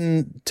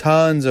gotten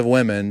tons of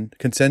women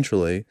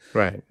consensually.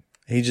 Right.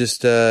 He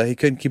just he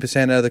couldn't keep his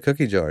hand out of the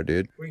cookie jar,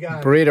 dude. We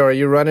got Burrito, are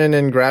you running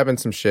and grabbing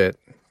some shit?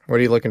 What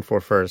are you looking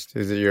for first?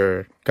 Is it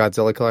your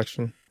Godzilla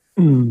collection?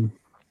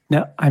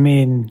 No, I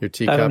mean, Your I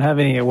teacup? don't have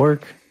any at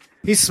work.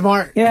 He's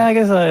smart. Yeah, I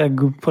guess I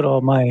put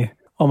all my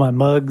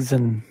mugs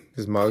and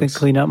His mugs?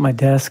 clean up my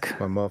desk.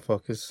 My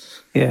motherfuckers.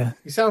 Yeah.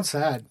 You sound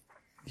sad.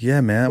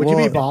 Yeah, man. Would you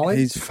be balling?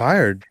 He's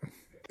fired.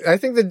 I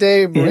think the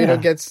day Burrito Yeah.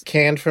 gets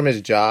canned from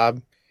his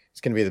job,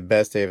 it's going to be the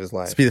best day of his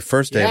life. It's be the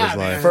first day of Yeah, his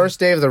man. life. First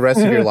day of the rest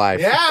of your life.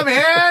 Yeah,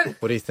 man.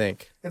 What do you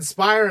think?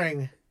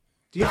 Inspiring.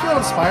 Do you feel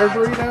inspired,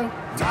 Burrito?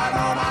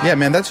 Yeah,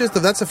 man. That's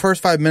the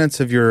first 5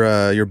 minutes of your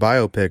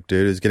biopic,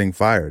 dude. Is getting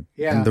fired.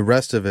 Yeah. And the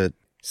rest of it.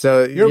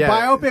 So Your yeah,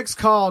 biopic's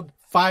called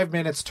 5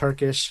 Minutes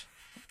Turkish.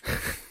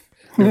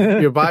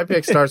 your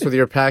biopic starts with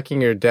you're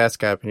packing your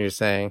desk up and you're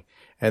saying,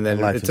 and then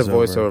Life it's a is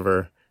over.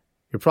 voiceover.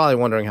 You're probably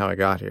wondering how I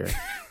got here.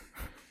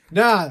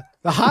 Nah,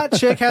 the hot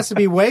chick has to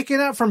be waking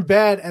up from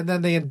bed and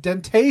then the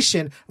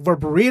indentation of where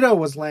Burrito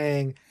was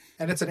laying,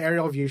 and it's an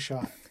aerial view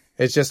shot.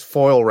 It's just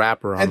foil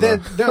wrapper on And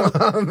then, the,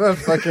 no, on the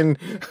fucking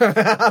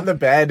on the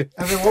bed.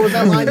 and then what was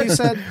that line you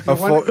said? You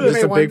Just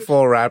made a one- big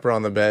full wrapper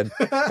on the bed.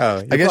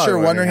 Oh, I guess you're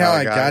wondering how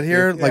I got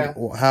here, Yeah.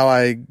 like how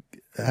I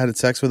had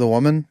sex with a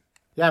woman.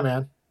 Yeah,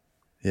 man.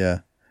 Yeah.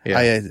 Yeah.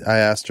 I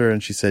asked her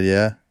and she said,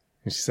 "Yeah."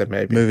 She said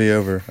maybe. Movie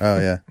over. Oh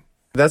yeah.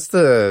 That's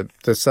the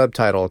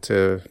subtitle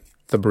to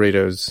the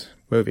Burritos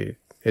movie.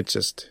 It's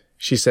just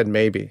she said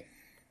maybe.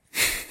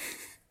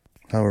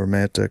 How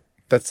romantic.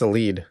 That's the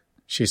lead.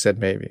 She said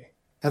maybe.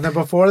 And then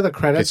before the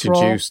credits Gets you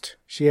roll, juiced.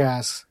 she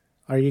asks,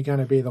 "Are you going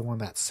to be the one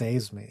that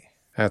saves me?"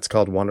 That's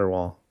called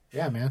Wonderwall.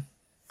 Yeah, man.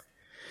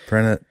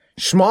 Print it.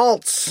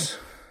 Schmaltz.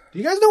 Do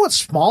you guys know what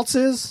schmaltz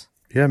is?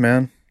 Yeah,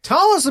 man.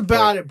 Tell us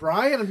about it,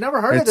 Brian. I've never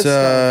heard of this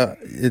stuff.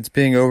 It's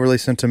being overly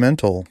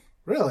sentimental.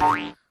 Really?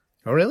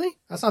 Oh, really?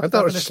 That's not I the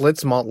thought it was definition.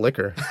 Schlitz malt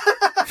liquor.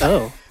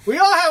 Oh. We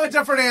all have a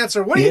different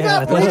answer. What do you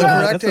Yeah, got? What do you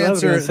that's got? what I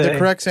was gonna say. The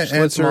correct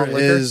answer malt liquor?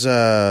 is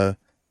that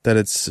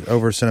it's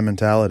over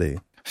sentimentality.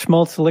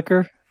 Schmaltz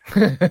liquor.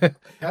 That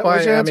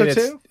was your answer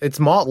too? It's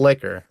malt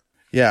liquor.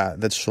 Yeah,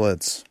 that's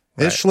Schlitz.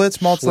 Right. Is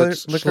Schlitz malt liquor?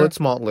 Schlitz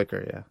malt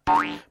liquor,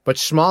 yeah. But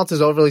schmaltz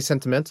is overly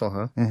sentimental,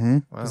 huh? Mm-hmm.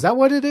 Wow. Is that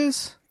what it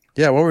is?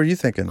 Yeah, what were you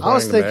thinking? I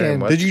was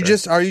thinking.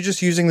 Are you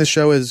just using the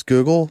show as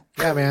Google?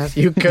 Yeah, man.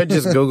 You could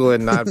just Google it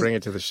and not bring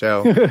it to the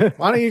show.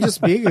 Why don't you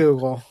just be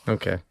Google?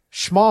 Okay.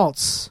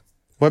 Schmaltz.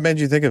 What made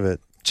you think of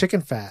it?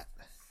 Chicken fat.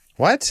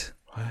 What?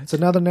 It's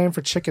another name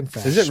for chicken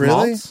fat. Is it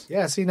really? Schmaltz?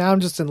 Yeah, see, now I'm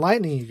just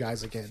enlightening you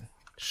guys again.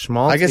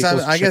 Schmaltz I guess.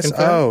 equals chicken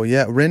fat? Oh,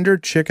 yeah.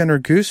 Rendered chicken or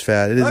goose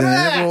fat. It is Look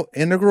at an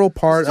integral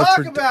part Let's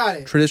of talk about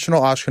it.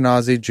 traditional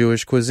Ashkenazi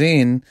Jewish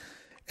cuisine.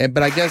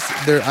 But I guess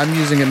I'm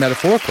using it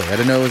metaphorically. I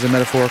didn't know it was a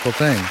metaphorical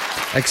thing.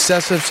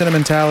 Excessive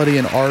sentimentality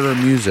in art or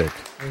music.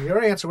 And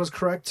your answer was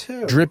correct,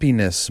 too.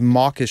 Drippiness,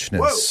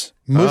 mawkishness,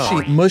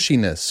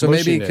 mushiness. So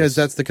maybe Mushiness. because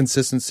that's the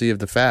consistency of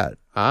the fat.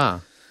 Ah.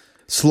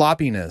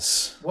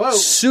 Sloppiness. Whoa.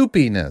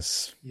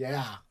 Soupiness.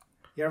 Yeah.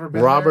 You ever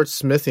been Robert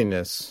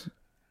Smithiness.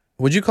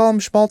 Would you call him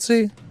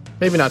schmaltzy?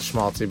 Maybe not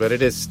schmaltzy, but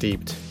it is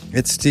steeped.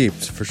 It's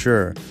steeped, for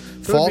sure.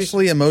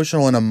 Falsely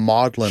emotional in a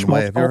maudlin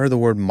way. Have you ever heard the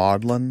word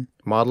maudlin?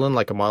 Modeling,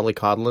 like a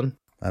mollycoddling?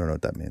 I don't know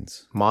what that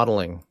means.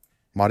 Modeling.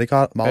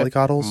 Mollycoddles?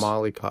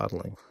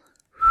 Mollycoddling. there?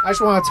 I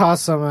just want to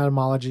toss some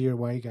etymology your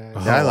way, guys.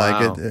 Yeah, I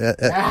like wow. it.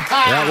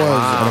 That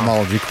was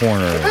etymology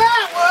corner.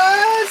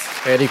 That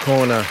was... Eddie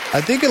Kona.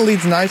 I think it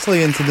leads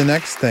nicely into the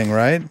next thing,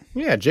 right?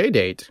 Yeah,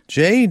 J-date.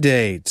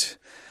 J-date.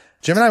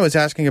 Jim and I was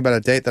asking about a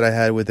date that I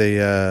had with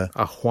a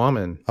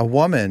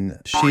woman.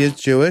 She is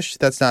Jewish.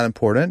 That's not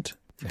important.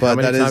 But How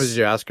many that times is. did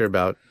you ask her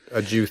about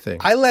a Jew thing?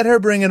 I let her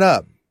bring it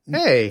up.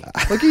 Hey,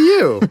 look at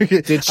you.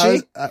 Did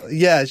she?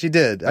 Yeah, she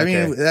did.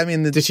 Okay. I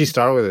mean, Did she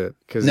start with it?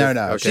 No.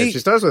 Okay, if she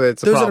starts with it,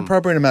 it's a there was an problem.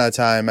 appropriate amount of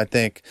time, I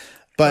think.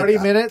 But 30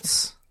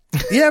 minutes?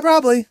 yeah,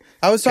 probably.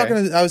 I was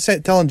Okay.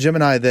 telling Jim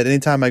and I that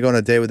anytime I go on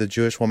a date with a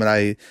Jewish woman,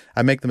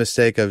 I make the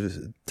mistake of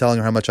telling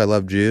her how much I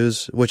love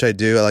Jews, which I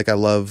do. I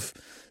love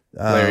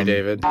Larry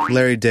David.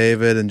 Larry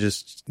David, and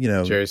just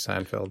Jerry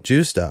Seinfeld.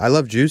 Jew stuff. I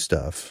love Jew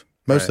stuff,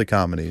 mostly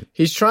comedy.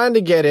 He's trying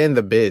to get in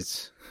the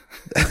biz.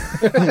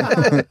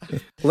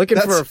 Looking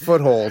for a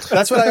foothold.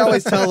 That's what I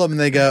always tell them, and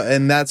they go,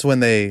 and that's when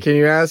they. Can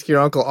you ask your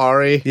Uncle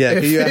Ari? Yeah,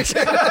 can you ask?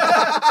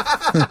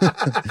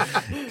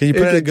 Can you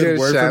put in a good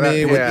word for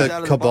me with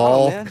the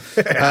cabal?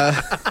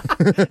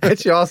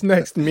 At y'all's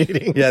next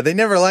meeting. Yeah, they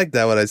never like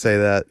that when I say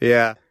that.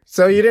 Yeah.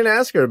 So you didn't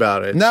ask her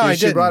about it. No, I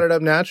She didn't. brought it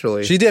up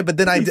naturally. She did, but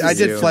then I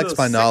did flex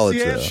my knowledge.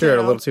 Though. Sure,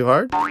 a little too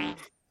hard?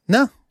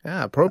 No,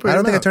 Yeah, appropriate I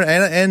don't think I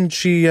amount. turned. And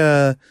she,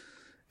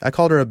 I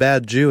called her a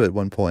bad Jew at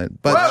one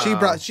point, but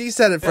she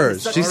said it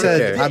first. She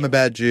said Okay. I'm a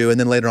bad Jew, and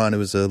then later on it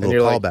was a And little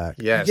you're like, callback.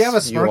 yes, Did you have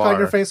a smirk on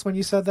your are. face when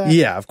you said that?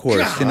 Yeah, of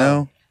course. You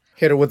know.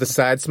 Hit her with a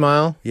side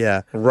smile.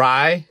 Yeah.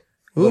 Rye.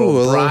 Ooh,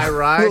 Little a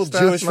rye little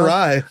style Jewish smile.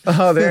 rye.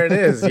 Oh, there it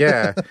is.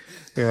 Yeah.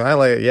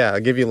 I'll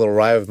give you a little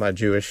rye with my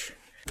Jewish.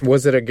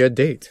 Was it a good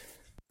date?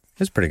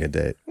 It's a pretty good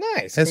date.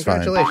 Nice. It's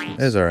fine.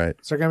 Congratulations. It's all right.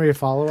 Is there going to be a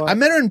follow-up? I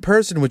met her in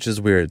person, which is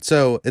weird.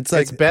 So it's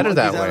like It's better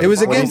that way. It was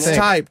What do you against think?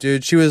 type,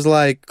 dude. She was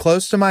like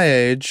close to my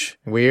age.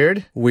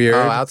 Weird? Weird. Oh,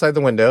 outside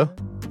the window.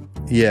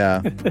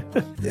 Yeah.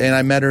 And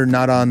I met her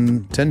not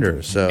on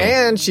Tinder, so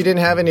And she didn't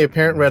have any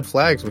apparent red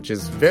flags, which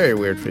is very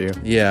weird for you.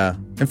 yeah.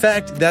 In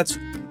fact, That's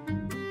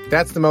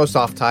the most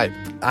off type.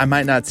 I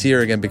might not see her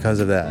again because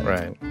of that.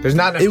 Right. There's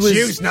not enough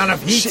juice, not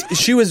enough heat.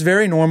 She was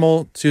very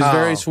normal. She was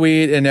very Oh.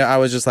 sweet, and I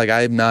was just like,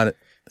 I'm not.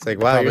 It's like,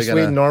 wow, you're probably sweet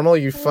gonna- and normal,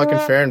 you fucking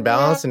fair and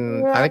balanced,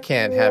 and I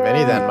can't have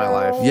any of that in my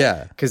life.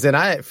 Yeah. Because then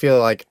I feel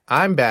like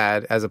I'm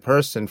bad as a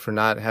person for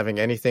not having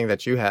anything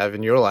that you have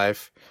in your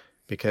life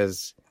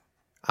because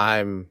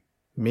I'm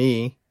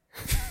me.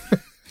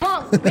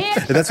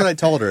 That's what I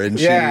told her, and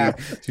Yeah.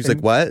 she was like,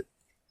 "What?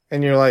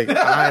 And you're like,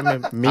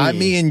 I'm me. I'm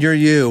me, and you're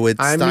you. It's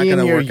I'm not me going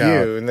and to you're work you.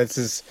 out." And this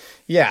is,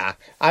 yeah.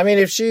 I mean,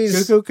 if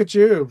she's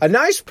Cuckoo-ca-choo. a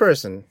nice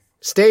person,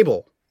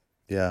 stable,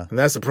 Yeah. and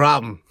that's the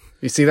problem.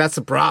 You see, that's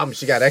the problem.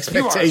 She got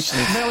expectations.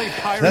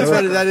 That's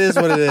what that is.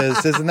 What it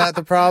is. Isn't that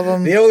the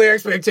problem? The only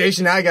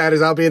expectation I got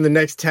is I'll be in the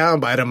next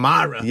town by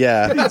tomorrow.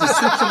 Yeah.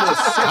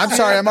 I'm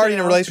sorry. I'm already in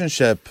a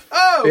relationship.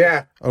 Oh,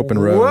 yeah. Open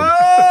road.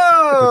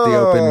 Whoa! With the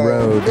open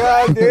road.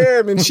 God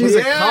damn! And she's a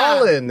Yeah.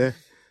 Colin.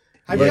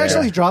 Have you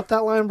actually dropped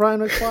that line,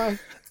 Brian McFly?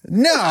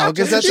 No,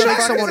 because that's Shut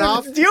what someone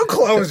off. Deal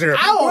closer.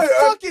 I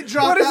will fucking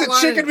drop What does that a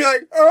line. chicken be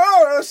like?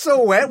 Oh, that's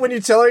so wet when you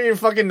tell her you're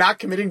fucking not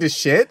committing to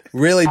shit.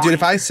 Really, dude.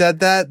 If I said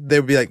that, they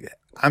would be like,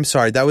 "I'm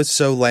sorry. That was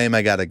so lame.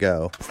 I gotta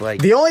go."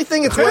 The only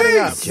thing it's wetting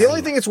up. The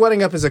only thing it's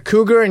wetting up is a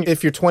cougar, and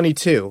if you're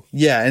 22,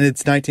 Yeah, and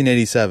it's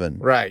 1987.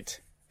 right,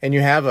 and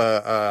you have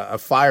a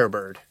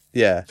Firebird.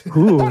 Yeah.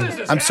 Ooh.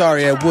 I'm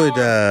sorry. I would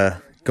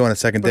go on a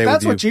second But date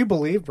that's with what you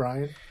believe,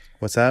 Brian.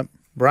 What's that?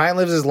 Brian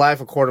lives his life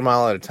a quarter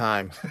mile at a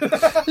time.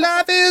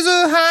 Life is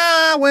a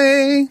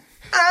highway.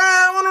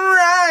 I want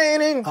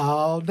to ride it.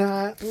 All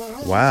night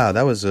long. Wow,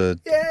 that was a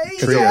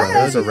trio.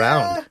 That was a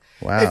round.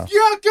 Wow. If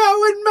you're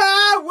going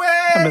my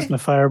way. I miss my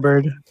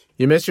Firebird.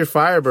 You missed your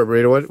Firebird,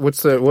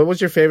 burrito. What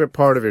was your favorite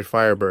part of your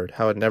Firebird?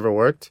 How it never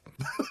worked?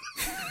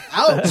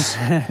 Ouch.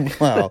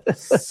 Wow.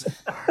 That's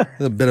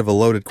a bit of a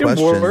loaded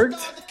question.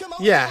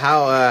 Yeah,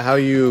 how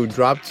you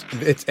dropped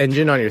its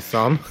engine on your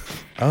thumb.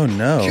 Oh,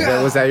 no.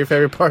 Was that your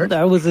favorite part?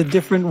 That was a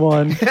different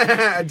one.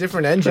 A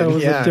different engine. That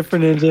was yeah. a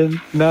different engine,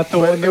 not the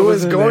one that It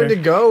was in going there.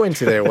 to go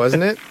into there,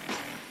 wasn't it?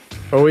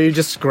 Or were you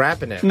just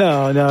scrapping it?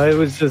 No, it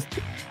was just.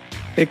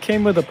 It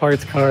came with a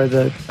parts car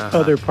that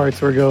other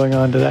parts were going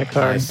on to that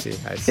car. I see.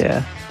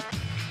 Yeah.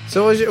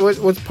 So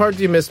what part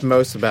do you miss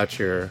most about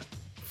your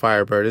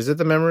Firebird? Is it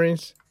the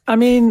memories? I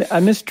mean, I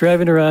miss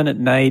driving around at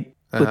night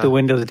with the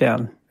windows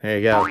down. There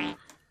you go.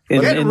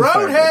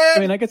 Roadhead! I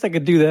mean, I guess I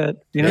could do that.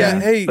 You know? Yeah,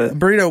 hey, But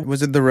Burrito,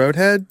 was it the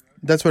Roadhead?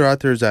 That's what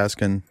Arthur's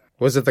asking.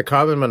 Was it the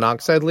carbon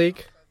monoxide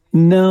leak?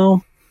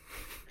 no.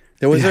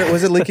 Was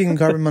it leaking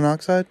carbon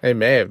monoxide? It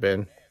may have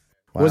been.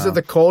 Wow. Was it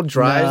the cold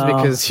drives No,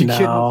 because you no.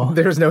 couldn't?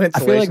 There was no I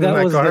insulation feel like in that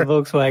that was car. the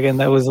Volkswagen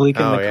that was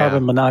leaking Oh, the yeah.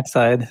 carbon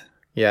monoxide.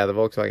 Yeah, the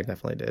Volkswagen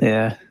definitely did.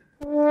 Yeah.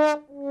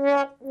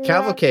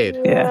 Cavalcade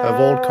Yeah. of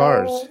old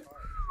cars.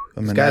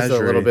 A This guy's a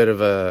menagerie. little bit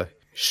of a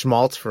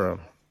schmaltz for him.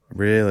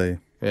 Really?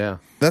 Yeah.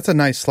 That's a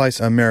nice slice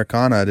of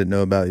Americana I didn't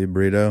know about you,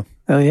 Burrito.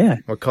 Oh, yeah.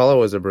 What color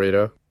was a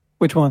burrito?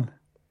 Which one?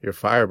 Your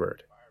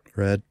Firebird.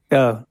 Red.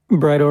 Oh,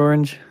 bright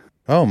orange.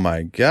 Oh,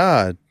 my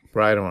God.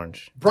 Bright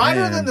orange.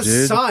 Brighter Man, than the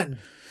dude. sun.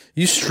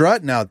 You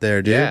strutting out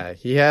there, dude. Yeah,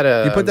 he had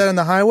a. You put that on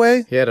the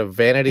highway? He had a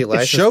vanity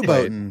license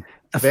plate. Showboating.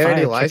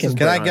 Vanity fire license chicken.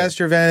 plate. Can I on guess it.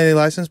 your vanity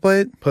license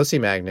plate? Pussy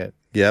magnet.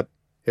 Yep.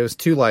 It was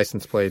 2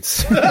 license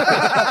plates. Yeah.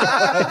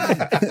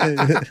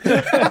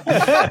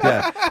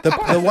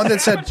 The one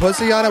that said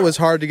pussy on it was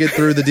hard to get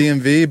through the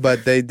DMV,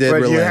 but they did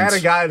But relent. you had a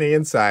guy on the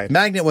inside.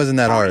 Magnet wasn't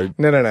that hard.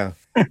 No.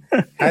 I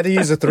had to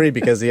use a 3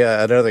 because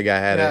another guy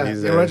had Yeah, it.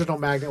 He's the original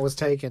magnet was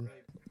taken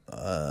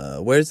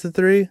Where's the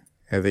 3?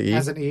 the E.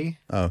 as an E.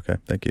 Oh, okay.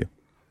 Thank you.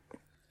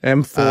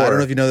 M4. I don't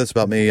know if you know this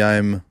about me.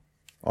 I'm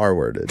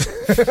R-worded.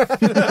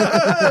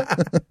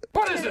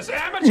 What is this,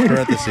 amateur?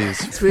 Parentheses.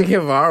 Speaking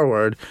of our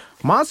word,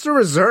 Monster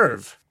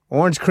Reserve,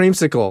 Orange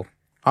Creamsicle.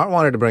 Art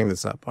wanted to bring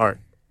this up. Art.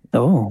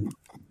 Oh.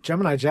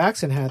 Gemini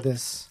Jackson had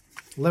this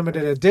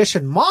limited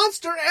edition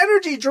Monster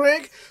Energy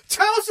drink.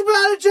 Tell us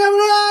about it,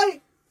 Gemini!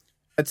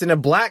 It's in a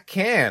black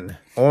can.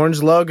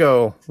 Orange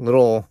logo.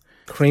 Little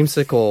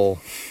creamsicle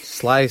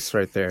slice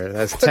right there.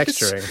 That's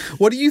texturing.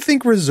 What do you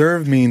think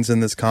reserve means in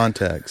this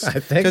context? I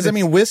think Because,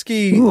 it's-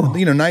 whiskey,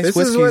 nice This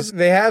whiskeys. is what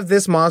they have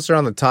this monster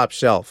on the top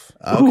shelf.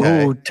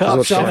 Okay. Ooh, top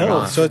Little shelf.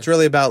 shelf. So it's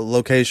really about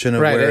location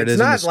of where it it's is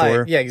in the not store.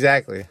 like, yeah,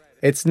 exactly.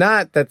 It's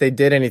not that they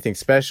did anything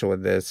special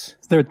with this.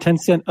 Is there a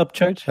 10-cent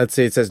upcharge? Let's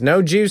see. It says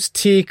no juice,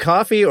 tea,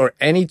 coffee, or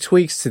any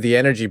tweaks to the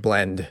energy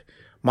blend.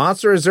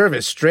 Monster Reserve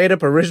is straight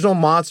up original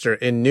Monster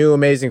in new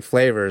amazing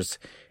flavors.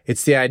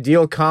 It's the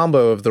ideal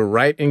combo of the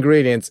right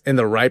ingredients in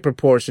the right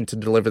proportion to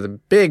deliver the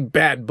big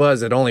bad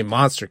buzz that only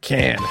Monster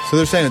can. So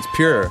they're saying it's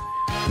pure.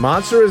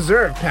 Monster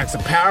Reserve packs a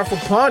powerful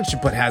punch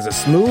but has a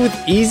smooth,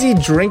 easy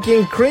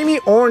drinking, creamy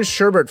orange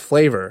sherbet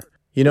flavor.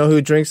 You know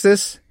who drinks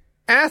this?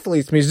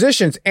 Athletes,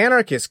 musicians,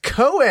 anarchists,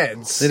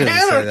 co-eds. They didn't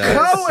say that.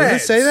 Co-eds. Did it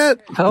say that?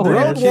 Oh,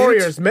 Road yeah.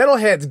 warriors,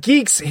 metalheads,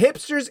 geeks,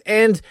 hipsters,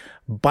 and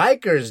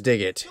bikers dig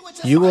it.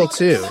 You will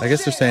too. I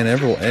guess they're saying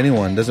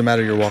anyone. Doesn't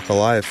matter your walk of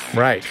life.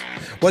 Right.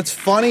 What's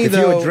funny, If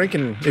though,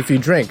 you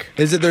drink.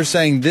 is that they're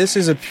saying this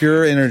is a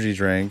pure energy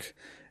drink.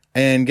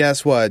 And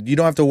guess what? You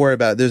don't have to worry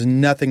about it. There's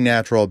nothing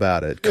natural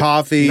about it.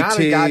 Coffee, Not a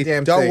tea.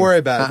 goddamn Don't thing. worry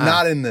about it. Uh-uh.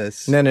 Not in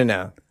this.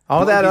 No.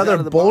 All that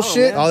other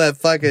bullshit. All that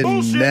fucking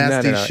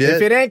nasty No. shit.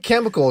 If it ain't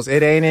chemicals,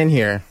 it ain't in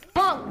here.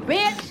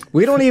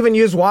 We don't even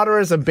use water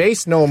as a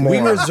base no more. We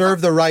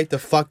reserve the right to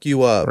fuck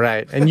you up.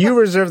 Right. And you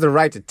reserve the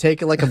right to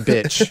take it like a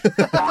bitch.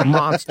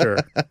 Monster.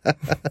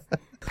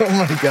 Oh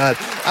my God.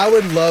 I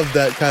would love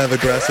that kind of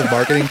aggressive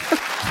marketing.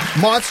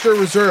 Monster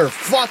Reserve.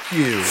 Fuck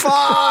you.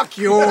 Fuck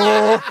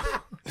you.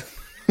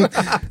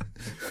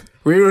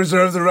 We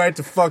reserve the right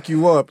to fuck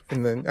you up.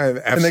 And then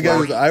And the guy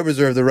goes, I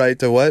reserve the right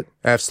to what?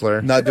 F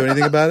slur. Not do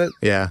anything about it?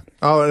 Yeah.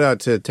 Oh, no,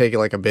 to take it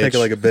like a bitch. Take it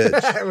like a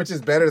bitch. Which is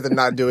better than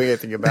not doing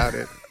anything about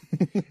it.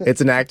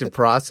 It's an active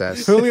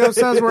process. Julio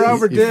says we're You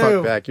overdue.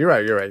 fuck back. You're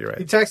right.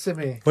 He texted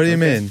me. What do you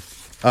mean?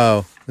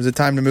 Oh, is it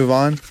time to move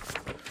on?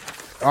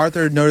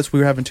 Arthur noticed we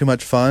were having too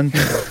much fun.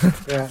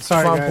 Yeah,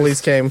 sorry, Come on, guys. police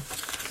came.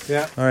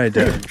 Yeah. All right,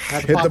 Derek.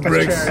 Had to Hit pop the my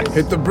bricks. cherries.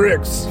 Hit the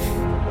bricks.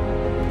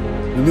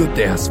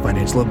 Luteas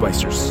Financial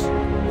Advisors.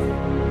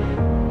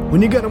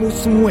 When you gotta move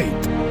some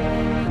weight,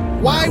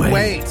 Why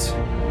wait?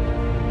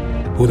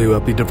 Julio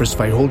help you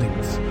diversify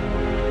holdings.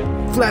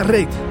 Flat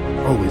rate,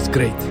 always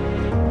great.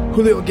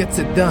 Julio gets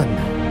it done.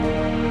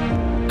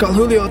 Call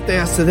Julio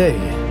Teas today.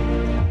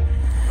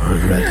 Or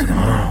right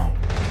tomorrow.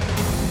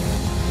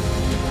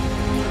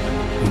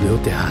 Julio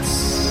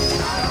Teas.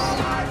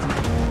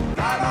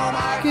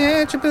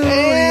 Get your booty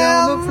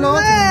on the floor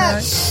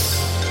tonight.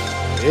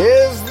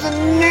 Is the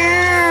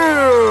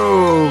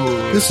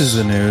news. This is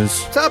the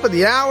news. Top of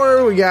the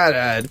hour, we got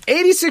an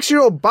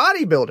 86-year-old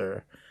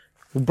bodybuilder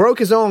who broke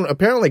his own,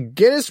 apparently,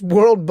 Guinness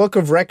World Book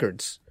of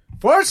Records. /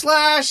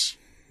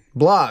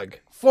 Blog.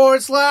 /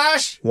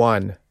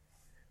 1.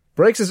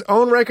 Breaks his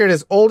own record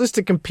as oldest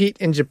to compete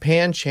in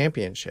Japan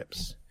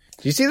championships.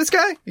 Do you see this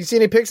guy? You see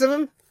any pics of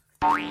him?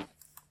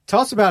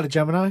 Tell us about it,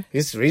 Gemini.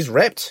 He's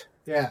ripped.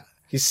 Yeah.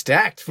 He's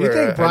stacked for Do you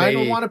think Brian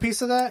an would want a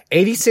piece of that?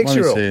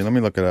 86-year-old. Let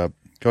me look it up.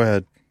 Go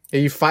ahead. Are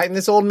you fighting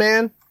this old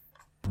man?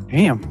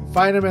 Damn.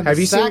 Find him in Have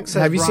the you sack, seen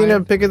Have you seen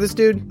a pic of this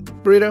dude,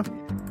 Burrito?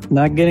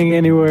 Not getting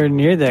anywhere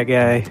near that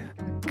guy.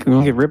 He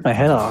could rip my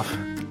head off.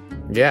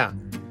 Yeah.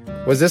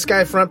 Was this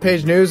guy front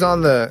page news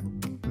on the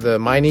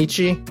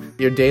Mainichi,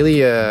 your daily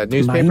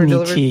newspaper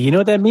delivery? You know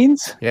what that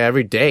means? Yeah,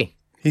 every day.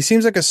 He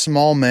seems like a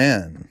small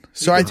man.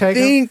 So I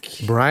think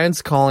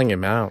Brian's calling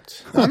him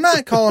out. I'm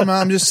not calling him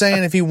out. I'm just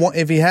saying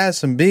if he has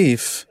some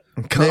beef,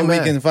 then we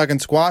can fucking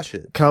squash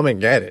it. Come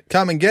and get it.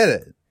 Come and get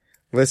it.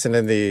 Listen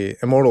in the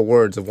immortal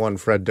words of one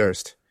Fred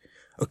Durst.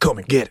 Oh, come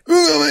and get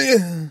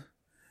it.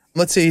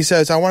 Let's see. He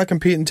says, I want to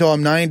compete until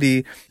I'm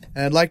 90,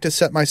 and I'd like to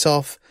set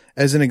myself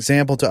as an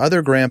example to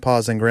other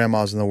grandpas and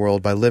grandmas in the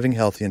world by living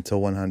healthy until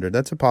 100.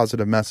 That's a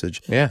positive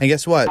message. Yeah. And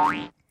guess what?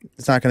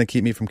 It's not going to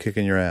keep me from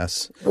kicking your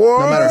ass. Whoa!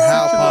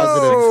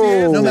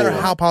 No matter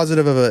how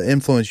positive of an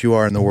influence you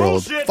are in the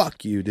world. Bullshit.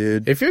 Fuck you,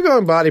 dude. If you're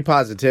going body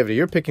positivity,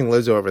 you're picking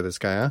Lizzo over this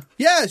guy, huh?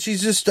 Yeah,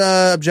 she's just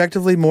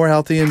objectively more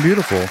healthy and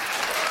beautiful.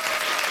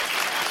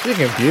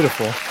 Speaking of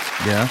beautiful.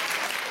 Yeah.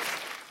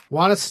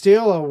 Want to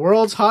steal a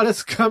world's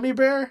hottest gummy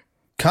bear?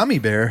 Gummy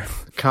bear?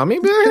 Gummy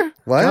bear?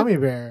 What? Gummy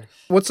bear.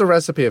 What's the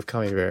recipe of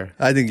gummy bear?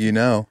 I think you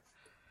know.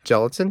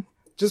 Gelatin?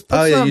 Just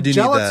put you some do need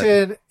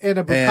gelatin in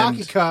a bukkake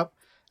And- cup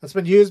that's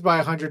been used by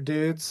 100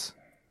 dudes.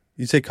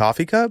 You say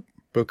coffee cup?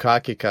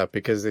 Bukkake cup,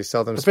 because they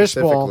sell them The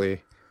fishbowl.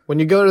 specifically. When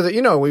you go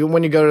to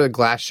when you go to the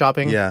glass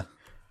shopping, Yeah.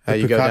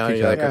 you go bukkake down and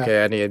you're like, cup.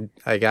 okay,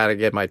 I gotta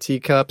get my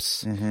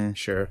teacups. Mm-hmm.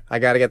 Sure. I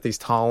gotta get these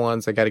tall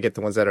ones. I gotta get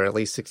the ones that are at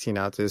least 16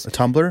 ounces. A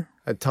tumbler?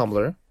 A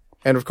tumbler.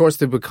 And of course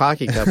the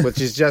bukkake cup,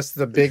 which is just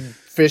the big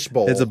fish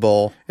bowl. It's a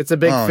bowl. It's a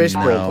big Oh, fish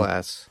bowl no.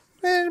 glass.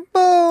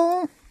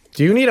 Bowl.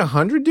 Do you need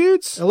 100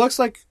 dudes? It looks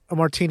like a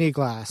martini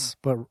glass,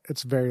 but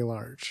it's very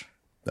large.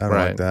 I don't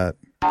Right. like that.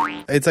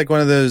 It's like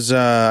one of those,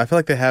 I feel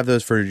like they have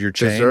those for your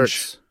change.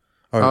 Desserts.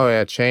 Or- Oh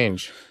yeah,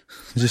 change.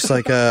 Just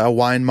like a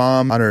wine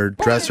mom on her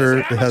dresser.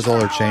 It has all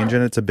her change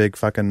in it. It's a big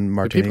fucking Do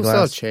martini people still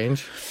have glass.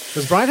 change?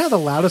 Does Brian have the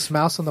loudest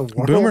mouse in the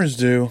world? Boomers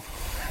do.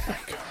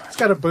 He's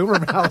got a boomer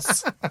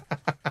mouse.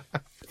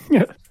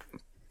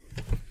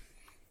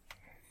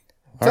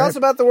 Tell us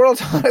about the world's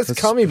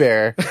hottest gummy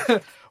bear.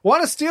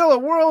 Want to steal the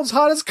world's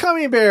hottest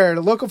gummy bear?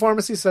 The local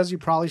pharmacy says you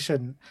probably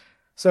shouldn't.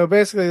 So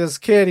basically, this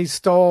kid, he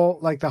stole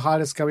like the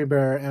hottest gummy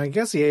bear, and I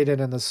guess he ate it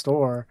in the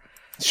store.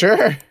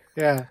 Sure.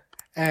 Yeah.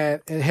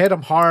 And it hit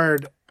him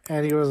hard,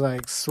 and he was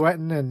like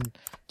sweating and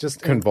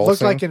just Convulsing.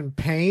 looked like in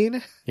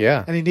pain,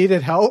 Yeah. and he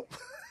needed help.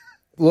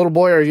 Little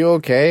boy, are you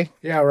okay?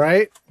 Yeah,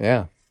 right?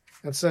 Yeah.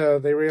 And so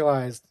they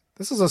realized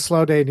this is a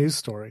slow day news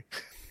story.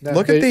 No.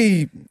 Look at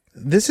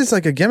this is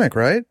like a gimmick,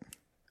 right?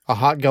 A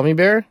hot gummy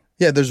bear?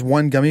 Yeah, there's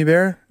one gummy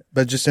bear,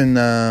 but just in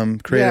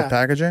creative Yeah.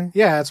 packaging.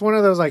 Yeah, it's one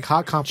of those like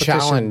hot competition.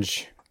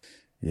 Challenge.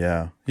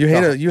 Yeah. You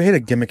hate a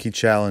gimmicky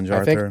challenge, I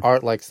Arthur. think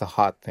Art likes the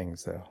hot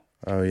things, though.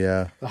 Oh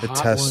yeah. The It hot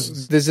tests.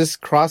 ones. Does this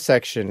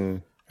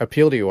cross-section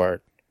appeal to you,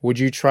 Art? Would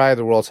you try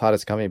the world's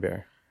hottest gummy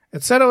bear?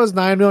 It said it was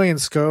 9 million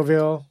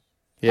Scoville.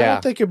 I Yeah.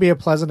 don't think it'd be a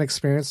pleasant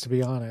experience, to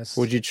be honest.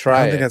 Would you I try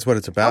don't it think that's what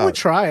it's about. I would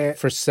try it.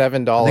 for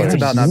 $7? I think it's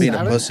about not being a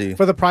Seven? pussy.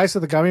 For the price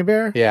of the gummy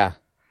bear? Yeah.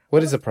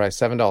 What is the price?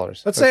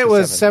 $7. Let's say it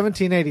was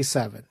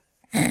 $17.87.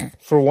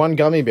 For one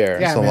gummy bear.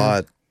 Yeah. It's a man.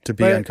 lot to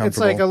be But uncomfortable. it's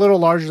like a little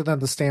larger than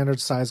the standard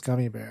size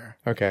gummy bear.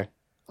 Okay.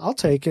 I'll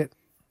take it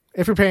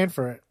if you're paying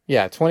for it.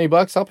 Yeah,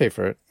 $20. I'll pay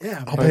for it.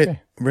 Yeah. I'll man.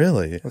 pay.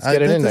 Really? Let's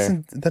get it that in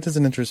there. That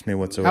doesn't interest me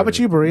whatsoever. How about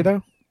you,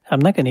 burrito? I'm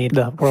not going to eat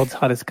the world's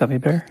hottest gummy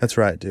bear. That's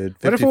right, dude.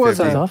 What if it was 50-50.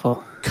 Sounds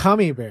awful.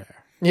 Gummy bear?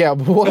 Yeah,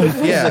 but what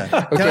if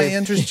Yeah. Can I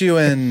interest you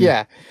in?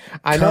 Yeah.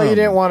 I know you Cum.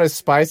 didn't want a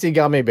spicy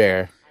gummy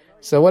bear.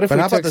 So what if But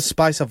we how took about the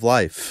spice of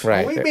life?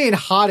 right? What do you mean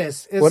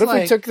hottest? It's What if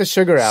like we took the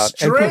sugar out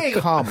and straight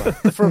put cum?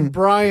 from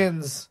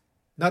Brian's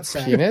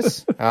nutsack.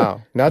 Penis?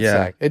 Oh, nutsack.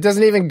 Yeah. It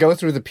doesn't even go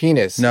through the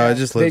penis. No, it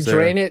just They lives there.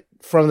 drain it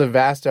from the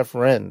vas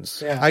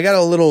deferens. Yeah. I got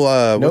a little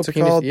what's it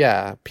penis, called?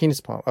 Yeah,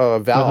 penis pump. Oh, a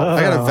valve.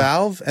 I got a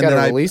valve, and Got then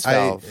a release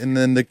valve. and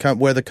then the cum,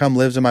 where the cum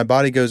lives in my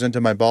body goes into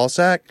my ball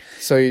sack,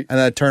 So you, and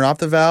I turn off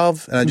the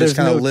valve, and I just There's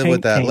kind of no live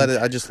with that. taint.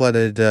 I just let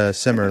it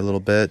simmer a little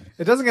bit.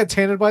 It doesn't get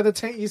tainted by the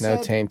taint, you no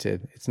said?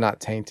 tainted. It's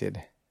not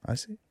tainted. I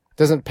see.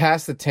 Doesn't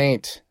pass the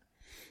taint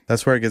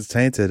That's where it gets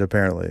tainted,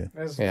 apparently.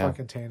 It's Yeah.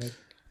 fucking tainted.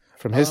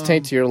 from his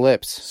taint to your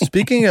lips.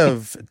 Speaking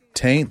of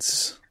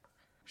taints,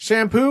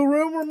 Shampoo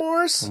room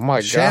remorse? Oh my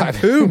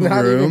Shampoo god!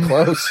 Not room. even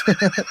close. All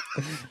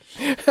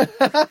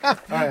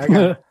right, I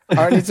got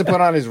Art needs to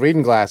put on his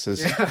reading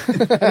glasses. I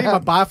need my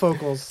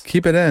bifocals.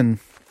 keep it in,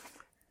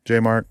 J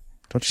Mark.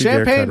 Don't you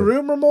dare Champagne cut it.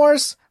 room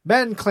remorse?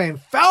 Men claim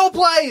foul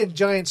play in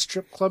giant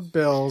strip club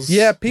bills.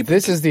 Yeah, people.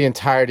 This is the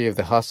entirety of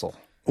the hustle.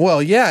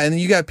 Well, yeah, and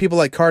you got people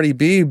like Cardi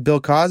B,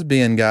 Bill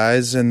Cosby, and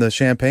guys in the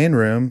champagne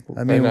room.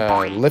 I mean,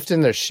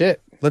 lifting their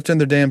shit. Lifting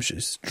their damn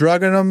shit.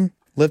 Drugging them,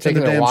 lifting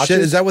their damn shit.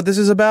 Is that what this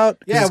is about?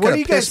 Yeah, where do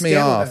you guys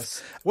stand with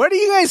this? Where do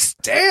you guys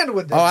stand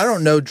with this? Oh, I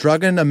don't know.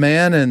 Drugging a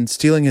man and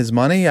stealing his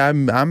money?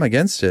 I'm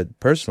against it,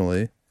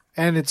 personally.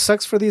 And it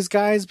sucks for these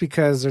guys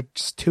because they're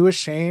just too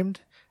ashamed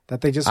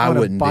that they just want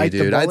to bite the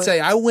bullet. I'd say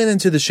I went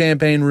into the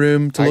champagne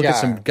room to look at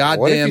some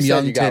goddamn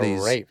young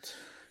titties. Raped?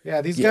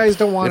 Yeah, these guys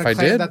don't want to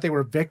claim that they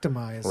were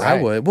victimized. Right.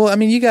 I would. Well, I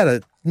mean, you got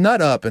to nut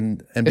up and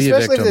be a victim.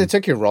 Especially if they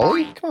took your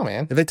rollie. Come on,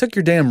 man. If they took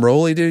your damn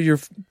rollie, dude,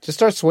 just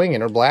start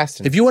swinging or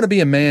blasting. If you want to be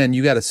a man,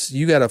 you got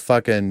to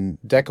fucking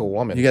deck a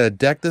woman. You got to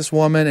deck this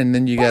woman, and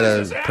then you got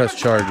to press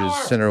charges,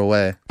 send her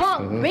away,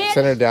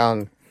 send her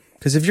down.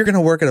 Because if you're going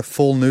to work at a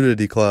full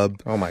nudity club,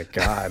 oh my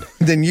god,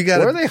 then you got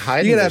to. Where are they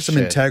hiding? You got to have some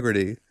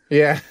integrity.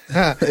 Yeah,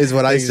 is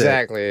what I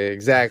say.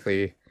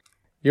 Exactly.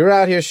 You're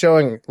out here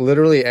showing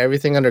literally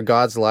everything under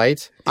God's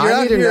light. You're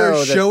out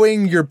here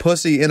showing your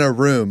pussy in a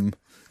room.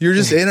 You're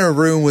just in a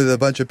room with a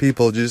bunch of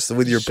people, just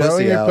with your pussy out.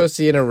 Showing your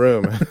pussy in a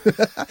room.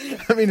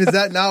 I mean, is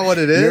that not what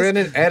it is? You're in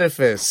an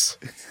edifice.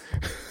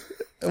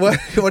 What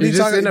are you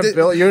talking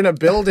about? You're in a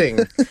building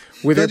with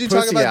your pussy out. Don't you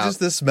talk about just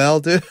the smell,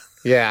 dude?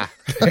 Yeah.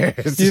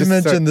 You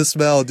mentioned the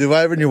smell. Do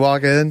I when you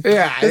walk in?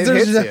 Yeah, it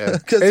hits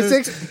you. It's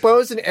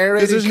exposed and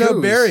aerated. Because there's no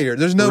barrier.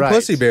 There's no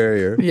pussy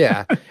barrier.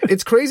 Yeah.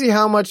 It's crazy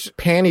how much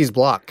panties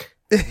block.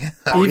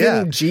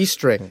 Even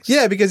G-strings.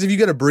 Yeah, because if you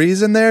get a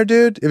breeze in there,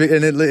 dude, and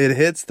it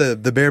hits the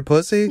bare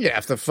pussy. Yeah,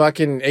 if the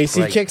fucking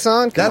AC kicks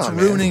on, that's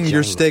ruining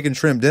your steak and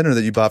shrimp dinner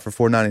that you bought for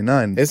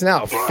 $4.99. It's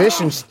now fish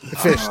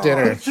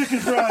dinner.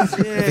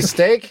 The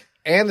steak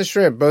and the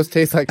shrimp both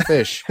taste like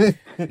fish.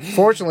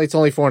 Fortunately, it's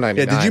only $4.99.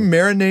 Yeah, did you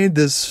marinate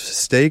this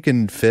steak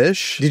and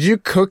fish? Did you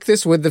cook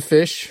this with the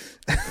fish?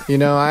 You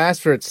know, I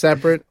asked for it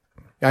separate.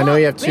 I know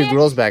you have two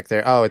girls back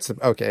there. Oh, it's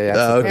okay.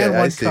 Yeah, okay,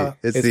 I see.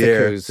 It's the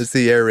air. It's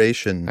the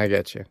aeration. I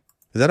get you.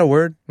 Is that a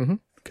word? Mm-hmm.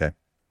 Okay.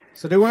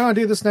 So do we want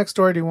to do this next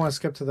story? Or do you want to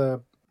skip to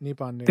the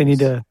Nippon news? They need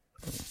to.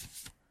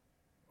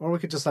 Or we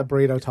could just let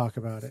Burrito talk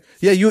about it.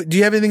 Yeah, do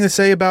you have anything to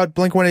say about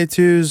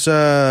Blink-182's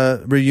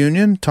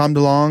reunion? Tom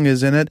DeLonge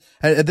is in it.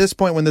 At this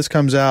point, when this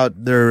comes out,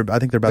 I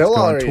think they're about to go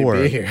on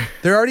tour. Be here.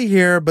 They're already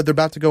here, but they're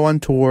about to go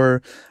on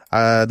tour.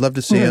 I'd love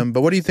to see them.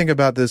 But what do you think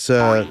about this?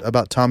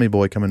 About Tommy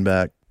Boy coming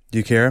back? Do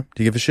you care?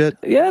 Do you give a shit?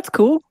 Yeah, it's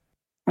cool.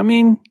 I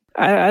mean,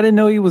 I didn't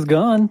know he was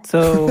gone,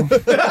 so.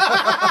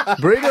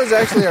 Burrito's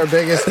actually our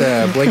biggest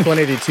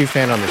Blink-182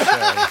 fan on the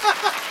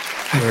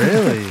show.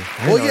 Really?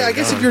 Well, yeah, I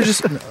guess if you're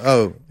just...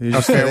 Oh, you're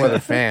just a fair weather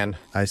fan.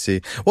 I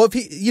see. Well, if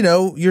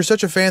you're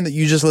such a fan that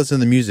you just listen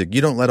to the music.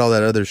 You don't let all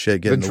that other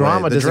shit get in the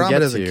way. The drama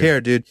doesn't care,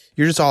 dude.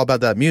 You're just all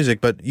about that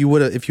music, but you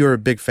would have, if you were a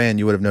big fan,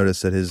 you would have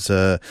noticed that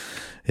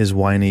his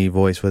whiny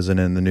voice wasn't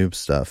in the new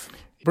stuff.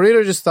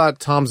 Burrito just thought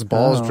Tom's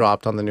balls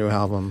dropped on the new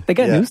album. They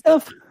got new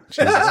stuff?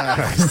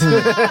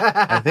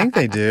 I think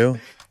they do.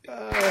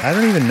 I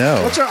don't even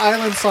know. What's your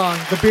island song?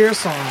 The beer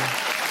song.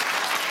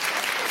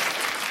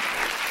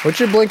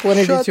 What's your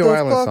Blink-182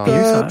 island song?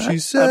 Up, she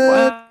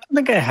said. I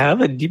think I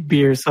have a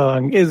beer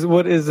song.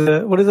 What is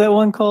that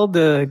one called?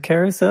 The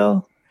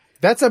Carousel?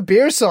 That's a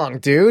beer song,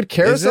 dude.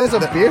 Carousel's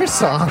a beer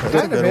song. It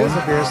kind of is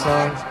a beer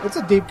song. It's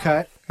a deep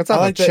cut. That's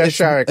not like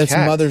Cheshire Cat. It's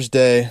Mother's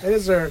Day. It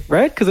is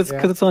right? Because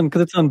it's on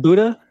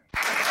Buddha.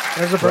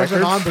 There's a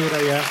version on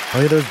Buddha, yeah.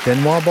 Oh, yeah, those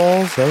Benoit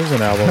balls. That was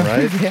an album,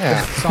 right?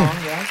 Yeah, song,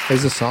 yeah.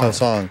 There's a song. A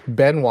song.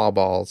 Benoit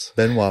balls.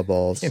 Benoit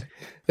balls.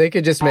 They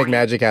could just make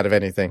magic out of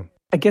anything.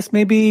 I guess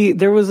maybe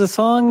there was a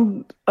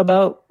song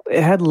about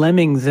it had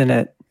lemmings in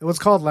it. It was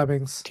called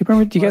Lemmings. Do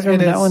you guys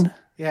remember that one?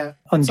 Yeah.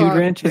 On Dude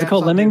Ranch? Is it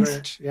called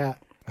Lemmings? Yeah.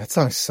 That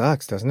song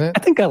sucks, doesn't it? I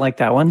think I like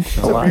that one. It's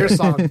a beer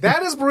song.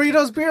 That is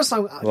Burrito's beer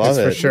song. Love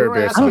it. For sure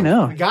beer song. Oh,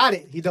 no. We got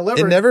it. He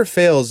delivered. It never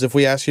fails. If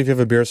we ask you if you have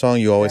a beer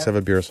song, you always have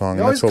a beer song.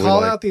 You always that's what call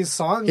we like. out these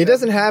songs. He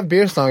doesn't have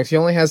beer songs. He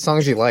only has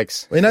songs he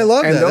likes. And I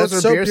love that. Those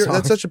that's are beer pure, songs.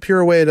 That's such a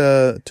pure way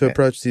to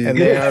approach these. And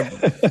they are,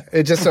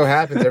 it just so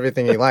happens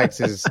everything he likes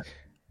is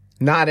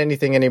not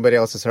anything anybody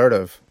else has heard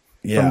of.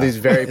 Yeah. From these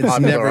very popular it's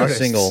never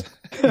artists. A single.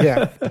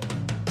 Yeah.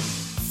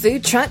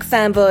 Food truck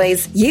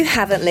fanboys, you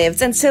haven't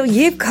lived until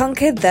you've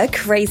conquered the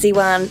crazy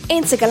one.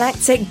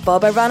 Intergalactic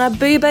Boba Runner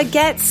Booba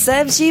Gets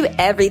serves you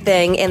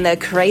everything in the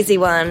crazy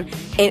one.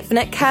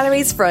 Infinite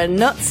calories for a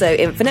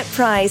not-so-infinite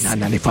price.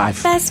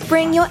 $9.95. Best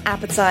bring your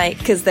appetite,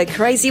 because the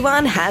crazy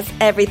one has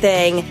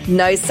everything.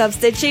 No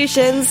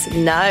substitutions,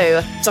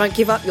 no. Don't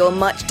give up your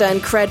much-done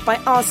cred by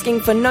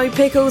asking for no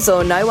pickles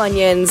or no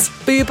onions.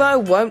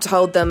 Boobo won't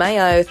hold the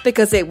mayo,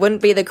 because it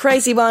wouldn't be the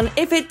crazy one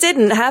if it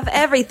didn't have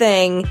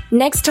everything.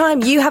 Next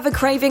time you have a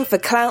craving for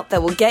clout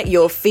that will get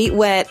your feet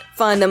wet,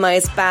 find the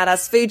most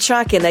badass food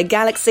truck in the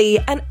galaxy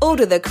and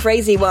order the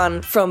crazy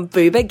one from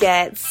Booba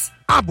Gets.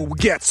 Booba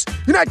Gets.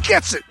 You're not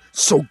gets it,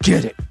 so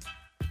get it.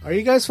 Are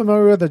you guys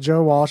familiar with the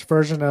Joe Walsh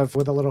version of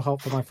With a Little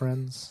Help from My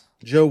Friends?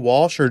 Joe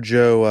Walsh or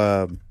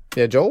Joe...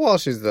 Yeah, Joe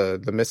Walsh is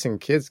the missing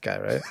kids guy,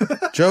 right?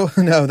 Joe...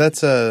 No,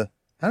 that's I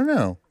don't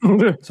know.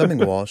 Something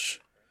Walsh.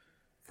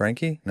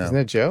 Frankie? No. Isn't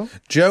it Joe?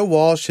 Joe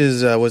Walsh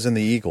was in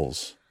the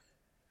Eagles.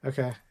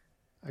 Okay.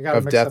 I got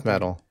of death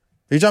metal.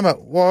 Are you talking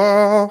about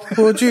what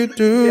would you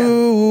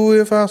do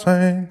if I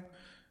sang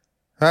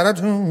out of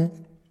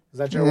tune? Is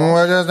that Joe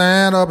Walsh? Just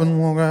stand up and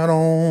walk out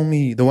on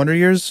me. The Wonder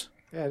Years?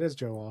 Yeah, it is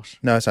Joe Walsh.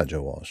 No, it's not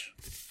Joe Walsh.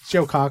 It's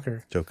Joe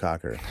Cocker. Joe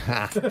Cocker.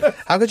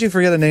 How could you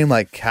forget a name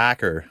like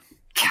Cocker?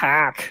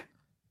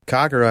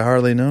 Cocker, I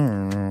hardly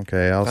know.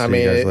 Okay, I'll see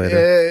you guys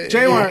later.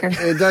 J-Mark.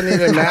 It doesn't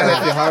even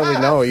matter if you hardly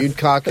know. You'd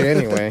cock it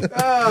anyway.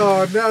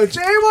 Oh, no.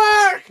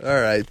 J-Mark!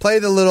 All right, play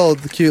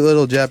the cute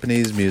little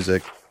Japanese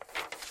music.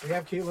 We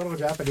have cute little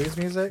Japanese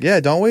music? Yeah,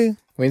 don't we?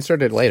 We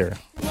inserted it later.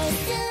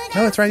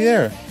 No, it's right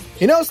there.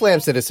 You know, Slam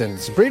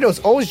Citizens, Burrito's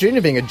always dreamed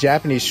of being a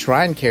Japanese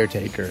shrine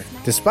caretaker.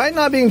 Despite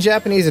not being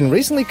Japanese and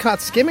recently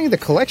caught skimming the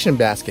collection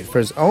basket for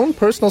his own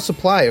personal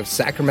supply of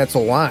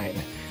sacramental wine.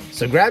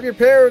 So grab your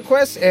prayer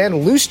requests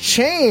and loose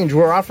change.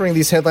 We're offering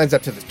these headlines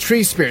up to the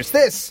tree spirits.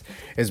 This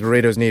is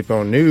Burrito's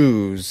Nippon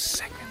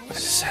News.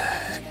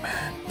 Segment.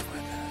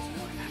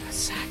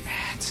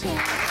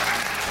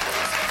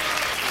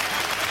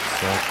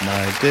 Suck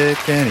my dick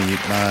and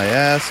eat my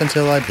ass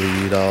until I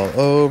bleed all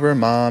over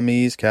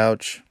mommy's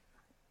couch.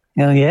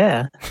 Hell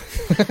yeah.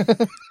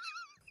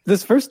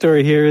 This first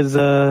story here is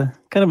kind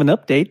of an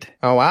update.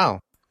 Oh,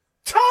 wow.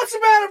 Tell us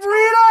about it,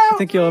 Burrito! I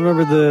think y'all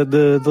remember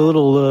the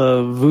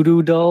little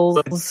voodoo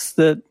dolls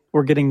that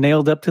were getting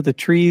nailed up to the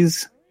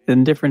trees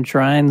in different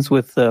shrines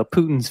with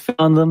Putin's face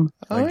on them.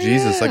 Like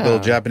Jesus, like little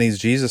Japanese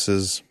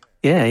Jesuses.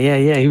 Yeah.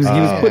 He was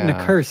putting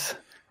a curse.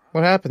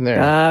 What happened there?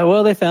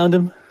 Well, they found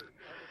him.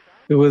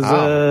 It was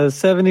a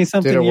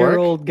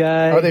 70-something-year-old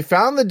guy. Oh, they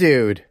found the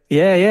dude.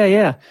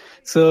 Yeah.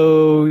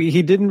 So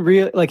he didn't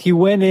he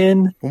went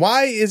in.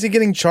 Why is he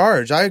getting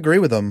charged? I agree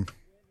with him.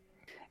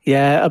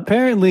 Yeah,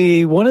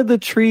 apparently one of the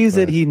trees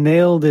that he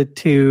nailed it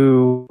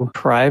to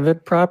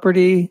private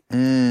property.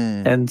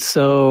 And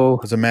so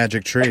it was a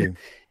magic tree.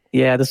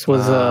 Yeah, this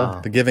was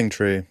the giving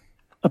tree.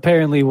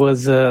 Apparently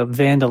was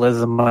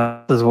vandalism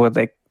is what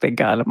they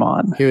got him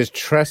on. He was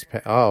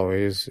trespassing. Oh,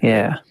 he was.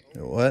 Yeah.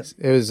 What?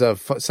 It was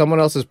someone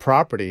else's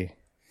property.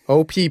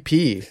 OPP.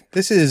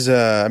 This is,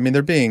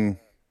 they're being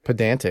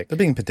pedantic. They're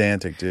being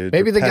pedantic, dude.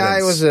 Maybe the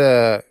guy was,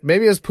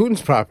 maybe it was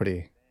Putin's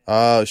property.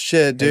 Oh,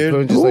 shit, dude.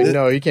 And Putin's just like,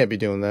 no, you can't be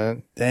doing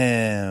that.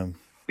 Damn.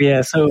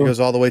 Yeah, so. It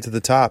goes all the way to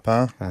the top,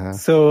 huh? Uh-huh.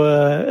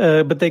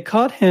 So, but they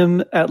caught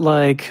him at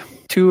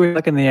 2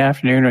 o'clock in the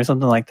afternoon or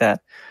something like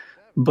that.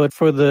 But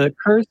for the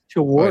curse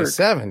to work. He's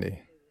 70.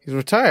 He's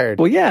retired.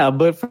 Well, yeah,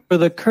 but for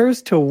the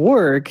curse to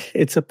work,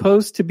 it's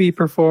supposed to be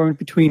performed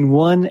between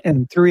 1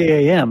 and 3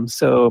 a.m.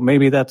 So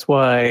maybe that's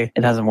why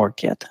it hasn't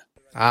worked yet.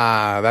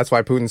 That's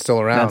why Putin's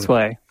still around. That's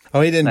why. Oh,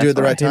 he didn't do it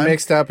the right time? He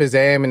mixed up his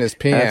AM and his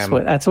PM.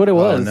 That's what it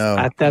was. Oh,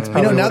 no. That's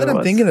probably now that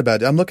I'm thinking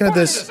about it, I'm looking at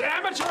this.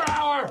 Amateur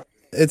hour.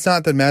 It's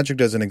not that magic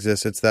doesn't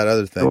exist, it's that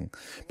other thing.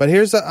 But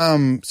here's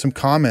some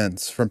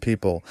comments from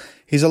people.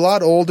 He's a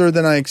lot older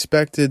than I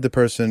expected the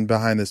person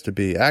behind this to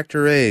be.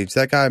 Actor age.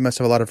 That guy must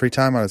have a lot of free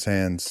time on his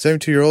hands.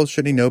 72-year-old,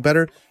 shouldn't he know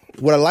better?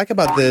 What I like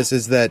about this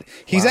is that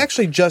he's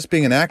actually just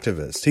being an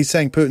activist. He's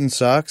saying Putin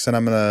sucks, and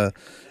I'm going to...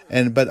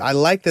 But I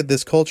like that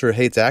this culture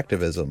hates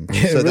activism.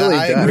 So really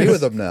I agree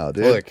with him now,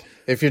 dude. Look,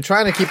 if you're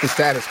trying to keep the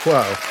status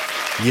quo...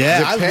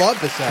 Yeah, I love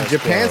the status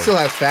Japan quo. still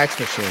has fax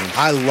machines.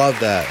 I love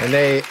that.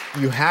 And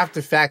you have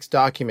to fax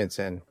documents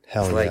in.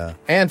 Hell yeah.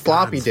 And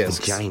floppy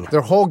disks.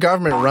 Their whole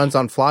government runs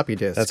on floppy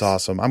disks. That's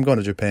awesome. I'm going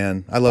to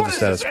Japan. I love the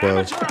status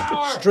quo.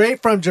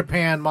 Straight from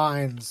Japan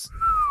mines.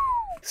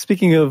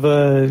 Speaking of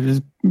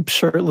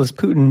shirtless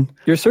Putin,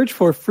 your search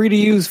for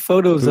free-to-use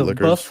photos of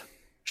buff,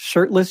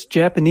 shirtless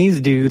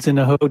Japanese dudes in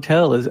a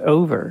hotel is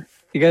over.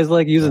 You guys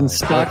like using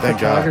stock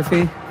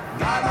photography?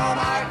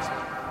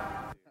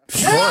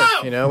 Of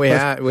course,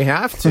 we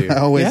have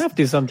to. We have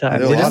to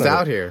sometimes. We're just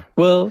out here.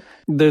 Well,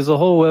 there's a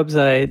whole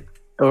website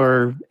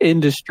or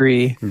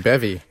industry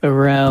Bevy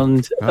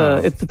around.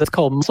 It's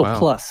called Muscle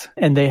Plus,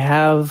 and they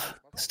have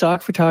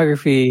stock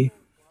photography.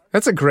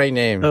 That's a great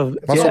name.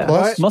 Muscle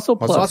Plus? Muscle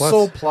Plus.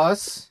 Muscle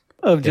Plus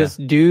Of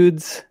just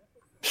dudes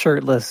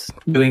shirtless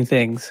doing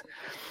things.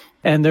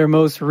 And their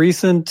most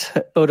recent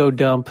photo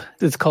dump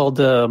is called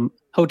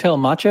Hotel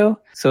Macho.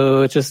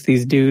 So it's just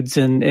these dudes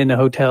in a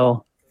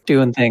hotel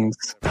doing things.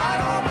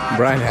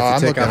 Brian had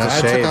to take off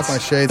his shades. I took off my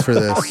shades for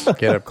this.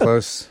 Get up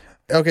close.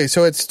 Okay,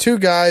 so it's two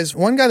guys.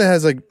 One guy that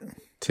has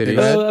titties.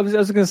 I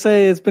was going to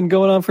say it's been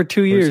going on for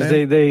 2 years.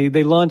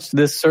 They launched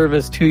this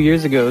service 2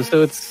 years ago,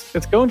 so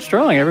it's going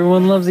strong.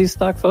 Everyone loves these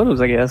stock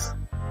photos, I guess.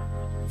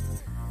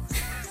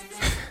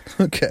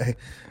 Okay,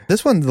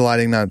 this one's the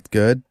lighting not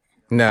good.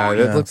 No,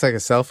 it looks like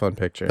a cell phone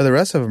picture. But the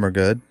rest of them are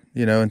good.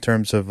 In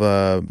terms of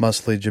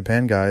muscly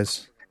Japan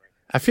guys.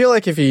 I feel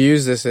like if you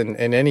use this in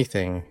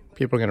anything,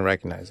 people are going to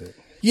recognize it.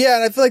 Yeah,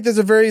 and I feel like there's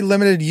a very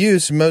limited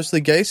use,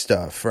 mostly gay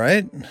stuff,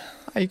 right?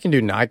 You can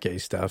do not gay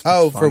stuff.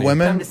 For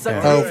women?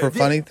 Yeah. Oh, for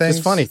funny things?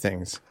 Just funny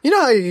things. You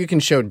know how you can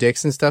show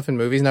dicks and stuff in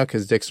movies now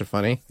because dicks are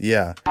funny?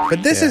 Yeah.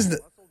 But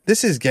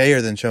this is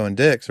gayer than showing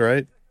dicks,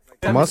 right?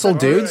 Muscle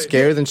dudes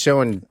gayer than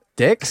showing dicks?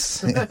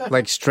 dicks?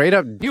 Like straight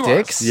up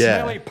dicks?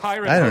 Yeah.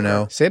 I don't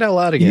know. Say it out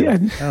loud again.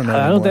 Yeah. I don't know.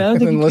 I don't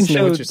think you can Listen to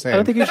show. what you're saying. I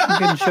don't think you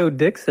can show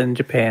dicks in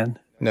Japan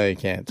No, you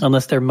can't.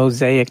 unless they're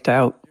mosaiced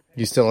out.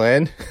 You still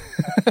in?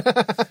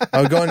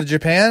 Oh, going to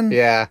Japan?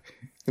 Yeah.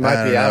 You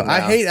might be out now.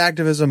 I hate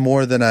activism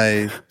more than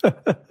I.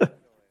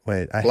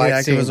 Wait, I hate Like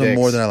activism seeing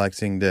more dicks. than I like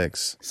seeing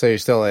dicks. So you're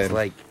still in.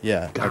 Like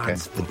Yeah.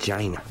 God's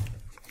vagina.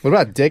 What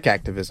about dick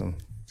activism?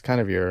 It's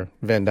kind of your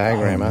Venn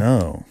diagram, huh?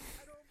 No.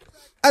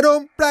 I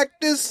don't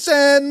practice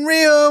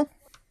Sanrio.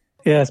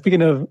 Yeah.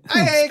 Speaking of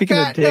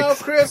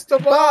dicks, crystal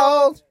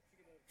ball.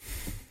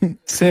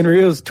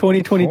 Sanrio's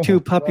 2022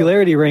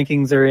 popularity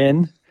rankings are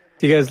in.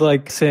 Do you guys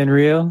like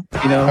Sanrio?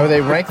 You know, Oh,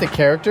 they rank the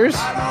characters?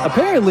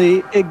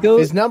 apparently it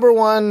goes. Is number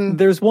one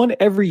There's one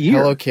every year.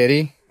 Hello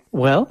Kitty?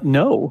 Well,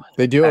 no.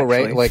 They do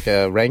Actually.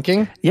 a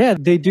ranking? Yeah,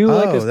 they do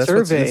like a that's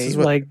survey. this is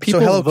what, Like people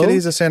so Hello vote.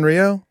 Kitty's a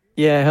Sanrio?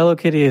 Yeah, Hello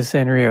Kitty is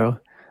Sanrio.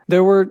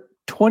 There were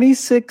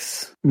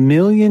 26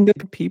 million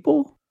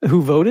people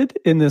who voted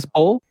in this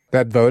poll.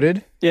 That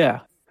voted? Yeah.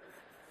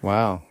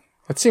 Wow.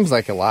 That seems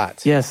like a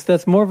lot. Yes,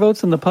 that's more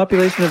votes than the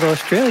population of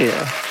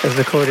Australia, as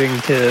according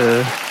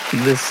to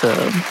this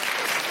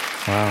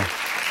Wow.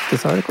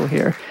 this article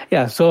here.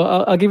 Yeah, so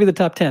I'll give you the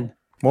top 10.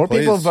 More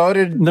people Please.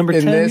 voted Number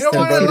in 10. this You don't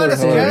than want to voted let for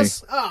us Hillary.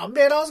 guess? Oh,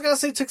 man, I was going to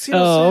say Tuxedo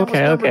Oh, Sam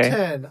okay, was number okay.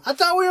 10. I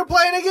thought we were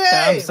playing a game.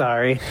 I'm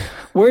sorry.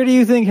 Where do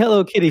you think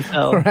Hello Kitty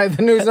fell? Right,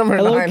 the news number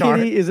Hello 9 Kitty Art.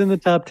 is in the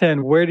top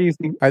 10. Where do you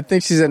think? I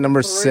think she's at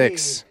number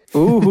 6.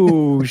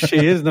 Ooh,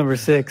 she is number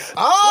 6.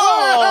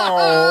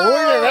 Oh, look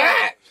at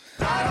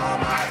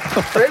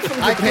that! Straight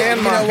from I can't,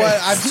 you know what?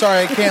 I'm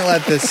sorry. I can't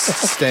let this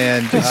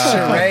stand.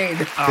 Charade.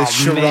 This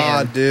charade,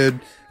 man. dude.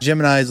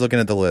 Gemini's looking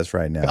at the list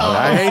right now.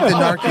 I hate to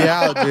knock you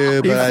out,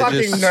 dude, You but I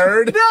fucking just...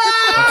 nerd.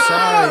 I'm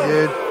sorry,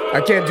 dude.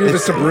 I can't do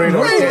this, Sabrina.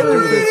 I can't do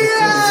this. You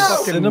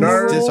fucking Cinnamon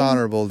nerd. roll?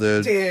 Dishonorable,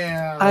 dude.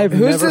 Damn. I've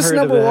Who's never this heard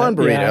number of that. one,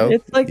 Burrito? Yeah,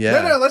 it's like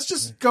Yeah. No, let's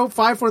just go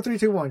 5, 4, 3,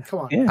 2, 1. Come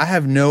on. Yeah. I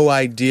have no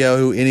idea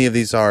who any of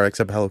these are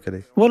except Hello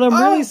Kitty. What I'm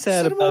really Oh,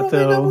 sad Cinnamon about, Roll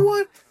made number though.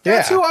 1.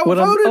 That's Yeah. who I What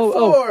I'm- voted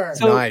oh, for.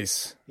 so-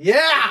 Nice.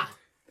 Yeah.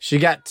 She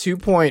got 2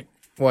 point,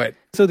 what?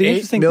 So the 8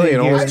 interesting million,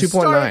 thing here- almost I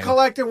started 2.9.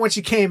 collecting when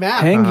she came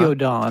out.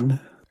 Hangyodon.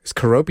 Is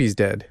Karopi's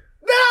dead?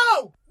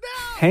 No!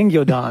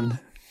 Hangyodon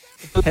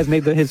has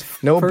made his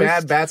No first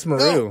bad bats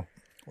Maru.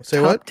 Say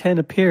top what? 10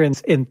 appearance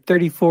in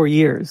 34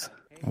 years.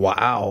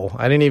 Wow.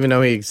 I didn't even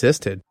know he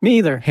existed. Me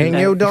either.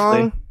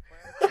 Hangyodon?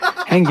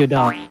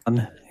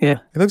 Hangyodon. Yeah.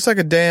 He looks like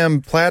a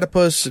damn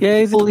platypus. Yeah,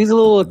 he's a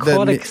little that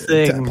aquatic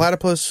thing.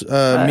 Platypus meets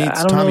I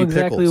don't Tommy know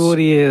exactly Pickles. what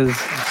he is.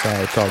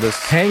 Sorry, I call this.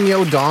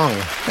 Hangyodong.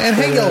 And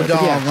hang your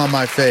dong yeah. on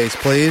my face,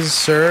 please,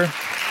 sir.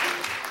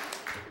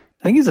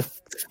 I think he's a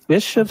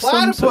fish of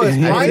some sort. Platypus,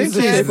 Yeah, I he's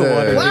think a he's shape of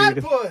the- water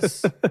dude.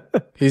 Platypus.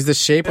 He's the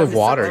shape of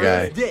water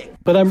guy.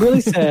 But I'm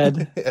really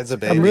sad. As a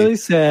baby. I'm really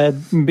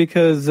sad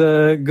because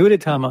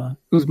Gudetama,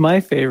 who's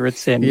my favorite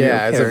Sanrio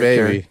Yeah, as a character,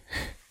 baby.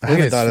 I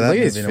haven't thought of that Look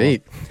at his movie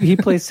in a feet. he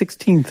plays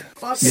 16th.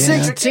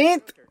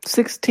 16th?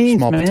 16th,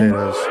 Small man.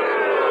 potatoes.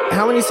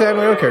 How many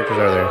Sanrio characters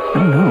are there? I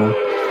don't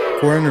know.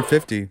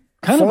 450.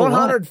 Kind of a lot.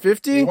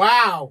 450?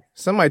 Wow.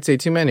 Some might say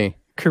too many.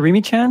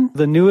 Karimi-chan,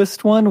 the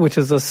newest one, which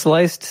is a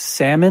sliced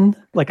salmon,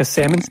 like a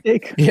salmon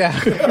steak. Yeah.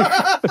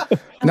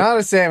 Not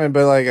a salmon,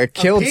 but like a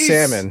killed Piece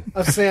salmon.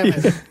 of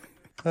salmon.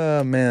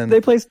 Oh, man.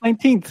 They place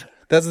 19th.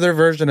 That's their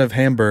version of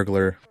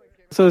Hamburglar.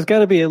 So it's got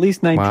to be at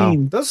least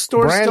 19. Those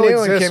stores Brand still new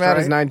exist, and came out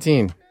right? as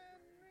 19.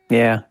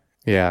 Yeah.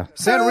 Yeah.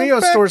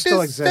 Sanrio stores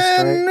still exist,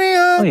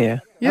 right? Oh, yeah.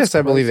 Yes,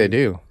 I believe they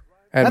do.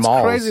 At That's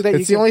malls. crazy that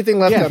it's the only thing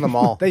left on the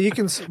mall. That you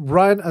can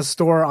run a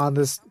store on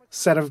this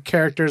set of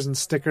characters and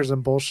stickers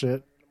and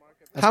bullshit.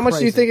 That's How much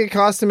do you crazy. think it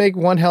costs to make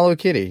one Hello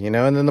Kitty? You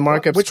know, and then the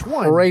markup's Which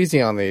one?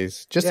 crazy on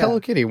these. Just Yeah. Hello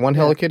Kitty, one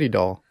Hello Kitty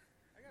doll.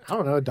 I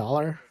don't know,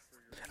 $1.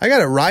 I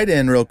got it right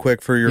in real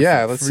quick for your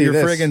Yeah, let's for see your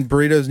this. friggin'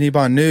 Burritos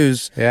Nippon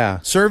News. Yeah.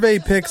 Survey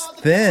picks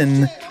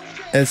thin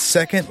as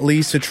second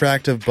least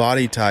attractive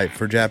body type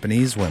for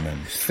Japanese women.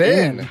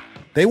 Thin.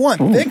 They want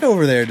thick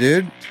over there,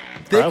 dude.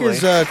 Thick Probably.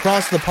 is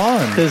across the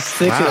pond. Because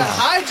thick is...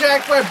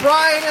 Hijacked by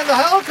Brian in the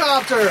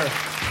helicopter.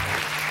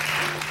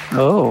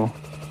 Oh.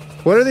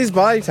 What are these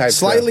body types?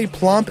 Slightly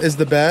plump is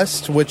the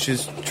best, which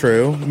is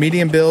true.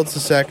 Medium build's the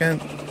second.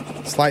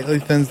 Slightly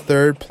thin's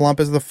third. Plump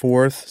is the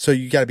fourth. So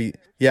you got to be,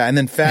 yeah, and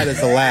then fat is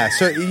the last.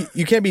 So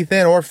you can't be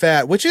thin or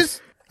fat, which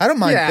is, I don't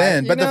mind Yeah,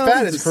 thin, you but know, the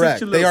fat is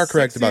correct. They are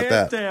correct about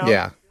that.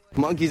 Yeah.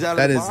 Monkeys out of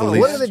That the is the bottle.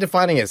 least. What are they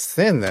defining as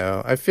thin,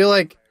 though? I feel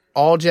like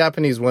all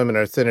Japanese women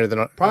are thinner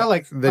than Probably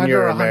like than under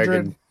your 100.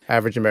 American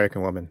average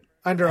American woman.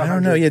 Under I 100.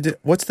 don't know. Yeah,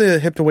 what's the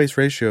hip to waist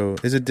ratio?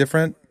 Is it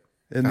different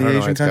in I the don't know,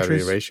 Asian it's gotta be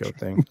countries? a ratio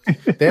thing.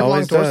 They have long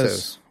Always torsos.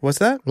 does. What's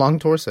that? Long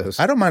torsos.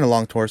 I don't mind a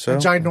long torso.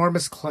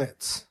 Ginormous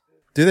clits.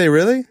 Do they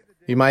really?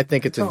 You might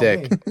think it's a Oh,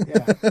 dick. man.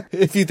 Yeah.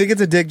 If you think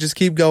it's a dick, just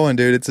keep going,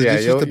 dude. It's Yeah,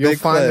 just you'll, a you'll big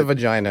find clit. the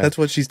vagina. That's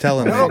what she's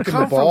telling It'll me.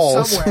 come from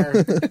balls.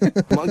 somewhere.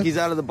 Monkeys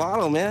out of the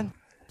bottle, man.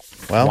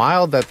 Well,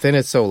 Wild that thin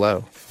is so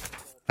low.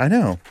 I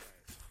know.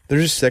 They're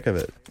just sick of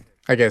it.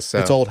 I guess so.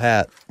 It's old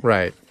hat.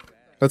 Right.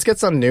 Let's get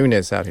some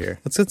newness out here.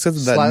 Let's get some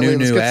of that Let's new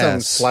get some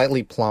ass.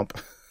 slightly plump.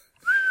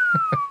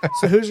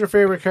 So who's your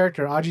favorite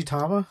character?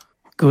 Ajitama?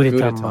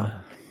 Gudetama.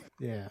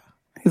 Yeah.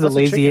 He's That's a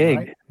lazy chicken, egg.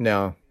 right?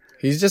 No,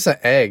 he's just an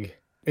egg.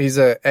 He's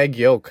an egg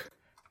yolk,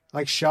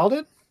 Like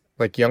Sheldon?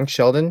 like young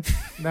Sheldon.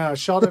 No,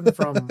 Sheldon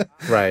from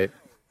Right.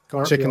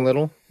 Garfield. Chicken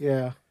Little.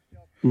 Yeah.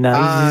 No,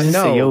 he's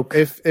just a No. yolk.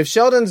 If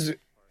Sheldon's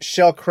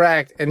shell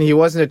cracked and he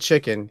wasn't a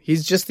chicken,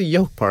 he's just the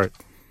yolk part.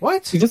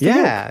 What? He's just a yolk.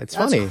 Yeah, it's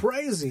That's funny.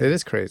 crazy. It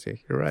is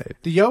crazy. You're right.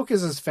 The yolk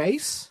is his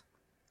face?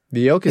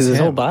 The yolk Is is his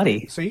him. whole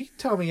body. So you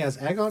tell me he has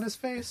egg on his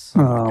face?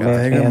 Oh,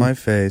 Egg on my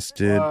face,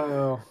 dude.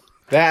 Oh.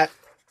 That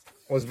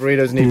was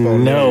Burrito's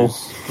Neatbone. No.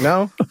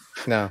 No?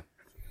 No.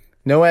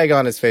 No egg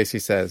on his face, he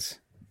says.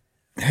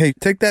 Hey,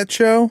 take that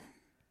show.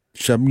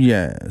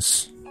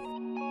 Yes.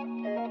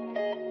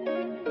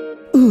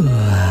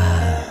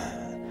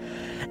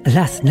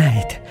 Last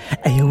night,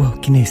 I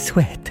awoke in a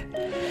sweat,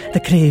 the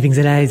cravings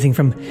arising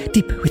from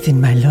deep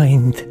within my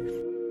loins.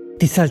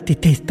 The salty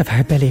taste of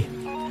her belly,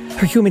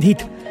 her humid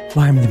heat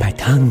warmed my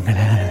tongue.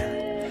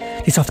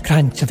 The soft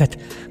crunch of that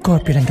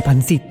corpulent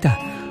pancita.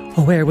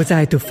 Oh, where was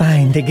I to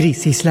find a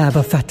greasy slab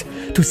of fat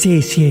to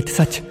satiate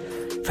such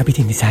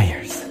forbidding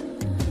desires?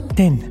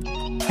 Then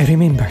I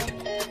remembered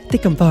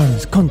Thickum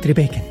Farms country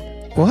bacon.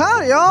 Well,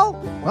 howdy, y'all.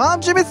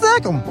 I'm Jimmy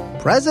Thickum,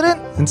 President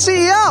and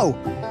CEO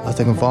of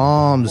Thickum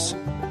Farms.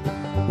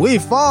 We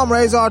farm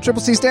raise our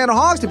Triple C standard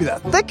hogs to be the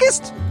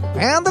thickest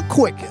and the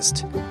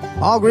quickest.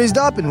 All greased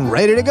up and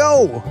ready to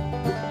go.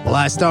 Well,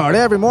 I start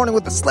every morning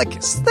with the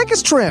slickest,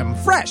 thickest trim,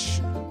 fresh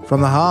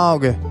from the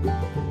hog.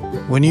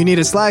 When you need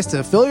a slice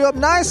to fill you up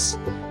nice,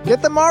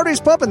 get them arteries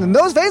pumping and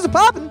those veins are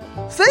popping.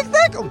 Think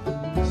Thickum.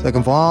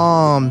 Thickum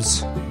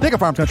Farms. Thickum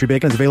Farms Country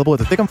Bacon is available at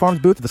the Thickum Farms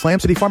booth at the Slam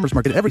City Farmers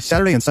Market every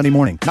Saturday and Sunday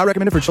morning. Not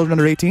recommended for children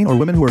under 18 or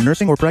women who are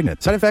nursing or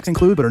pregnant. Side effects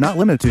include, but are not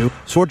limited to,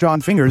 sore jaw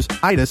and fingers,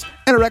 itis,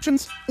 and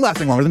erections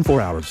lasting longer than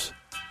 4 hours.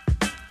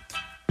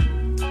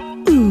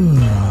 Ooh,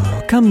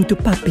 come to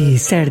Papi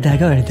Cerda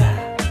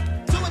Gorda.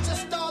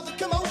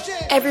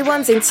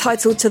 Everyone's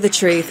entitled to the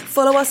truth.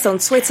 Follow us on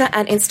Twitter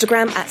and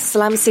Instagram at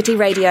Slam City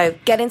Radio.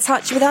 Get in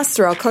touch with us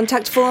through our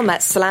contact form at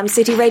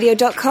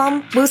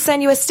slamcityradio.com. We'll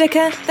send you a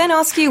sticker, then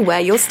ask you where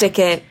you'll stick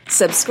it.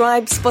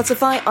 Subscribe,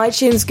 Spotify,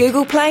 iTunes,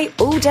 Google Play,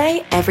 all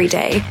day, every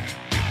day.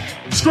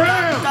 Scram!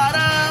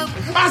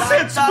 I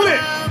said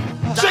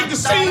split! Shake the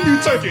scene,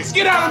 you turkeys!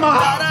 Get out of my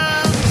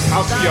house!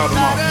 I'll see y'all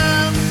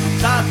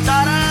tomorrow.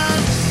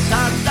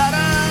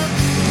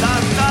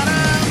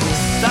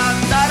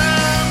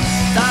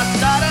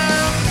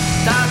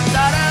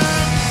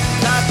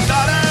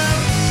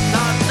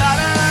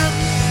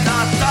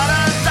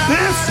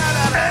 This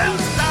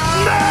ends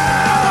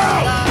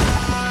now!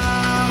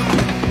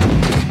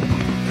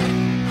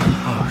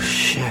 Oh,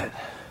 shit.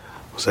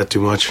 Was that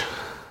too much?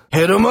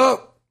 Hit him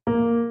up!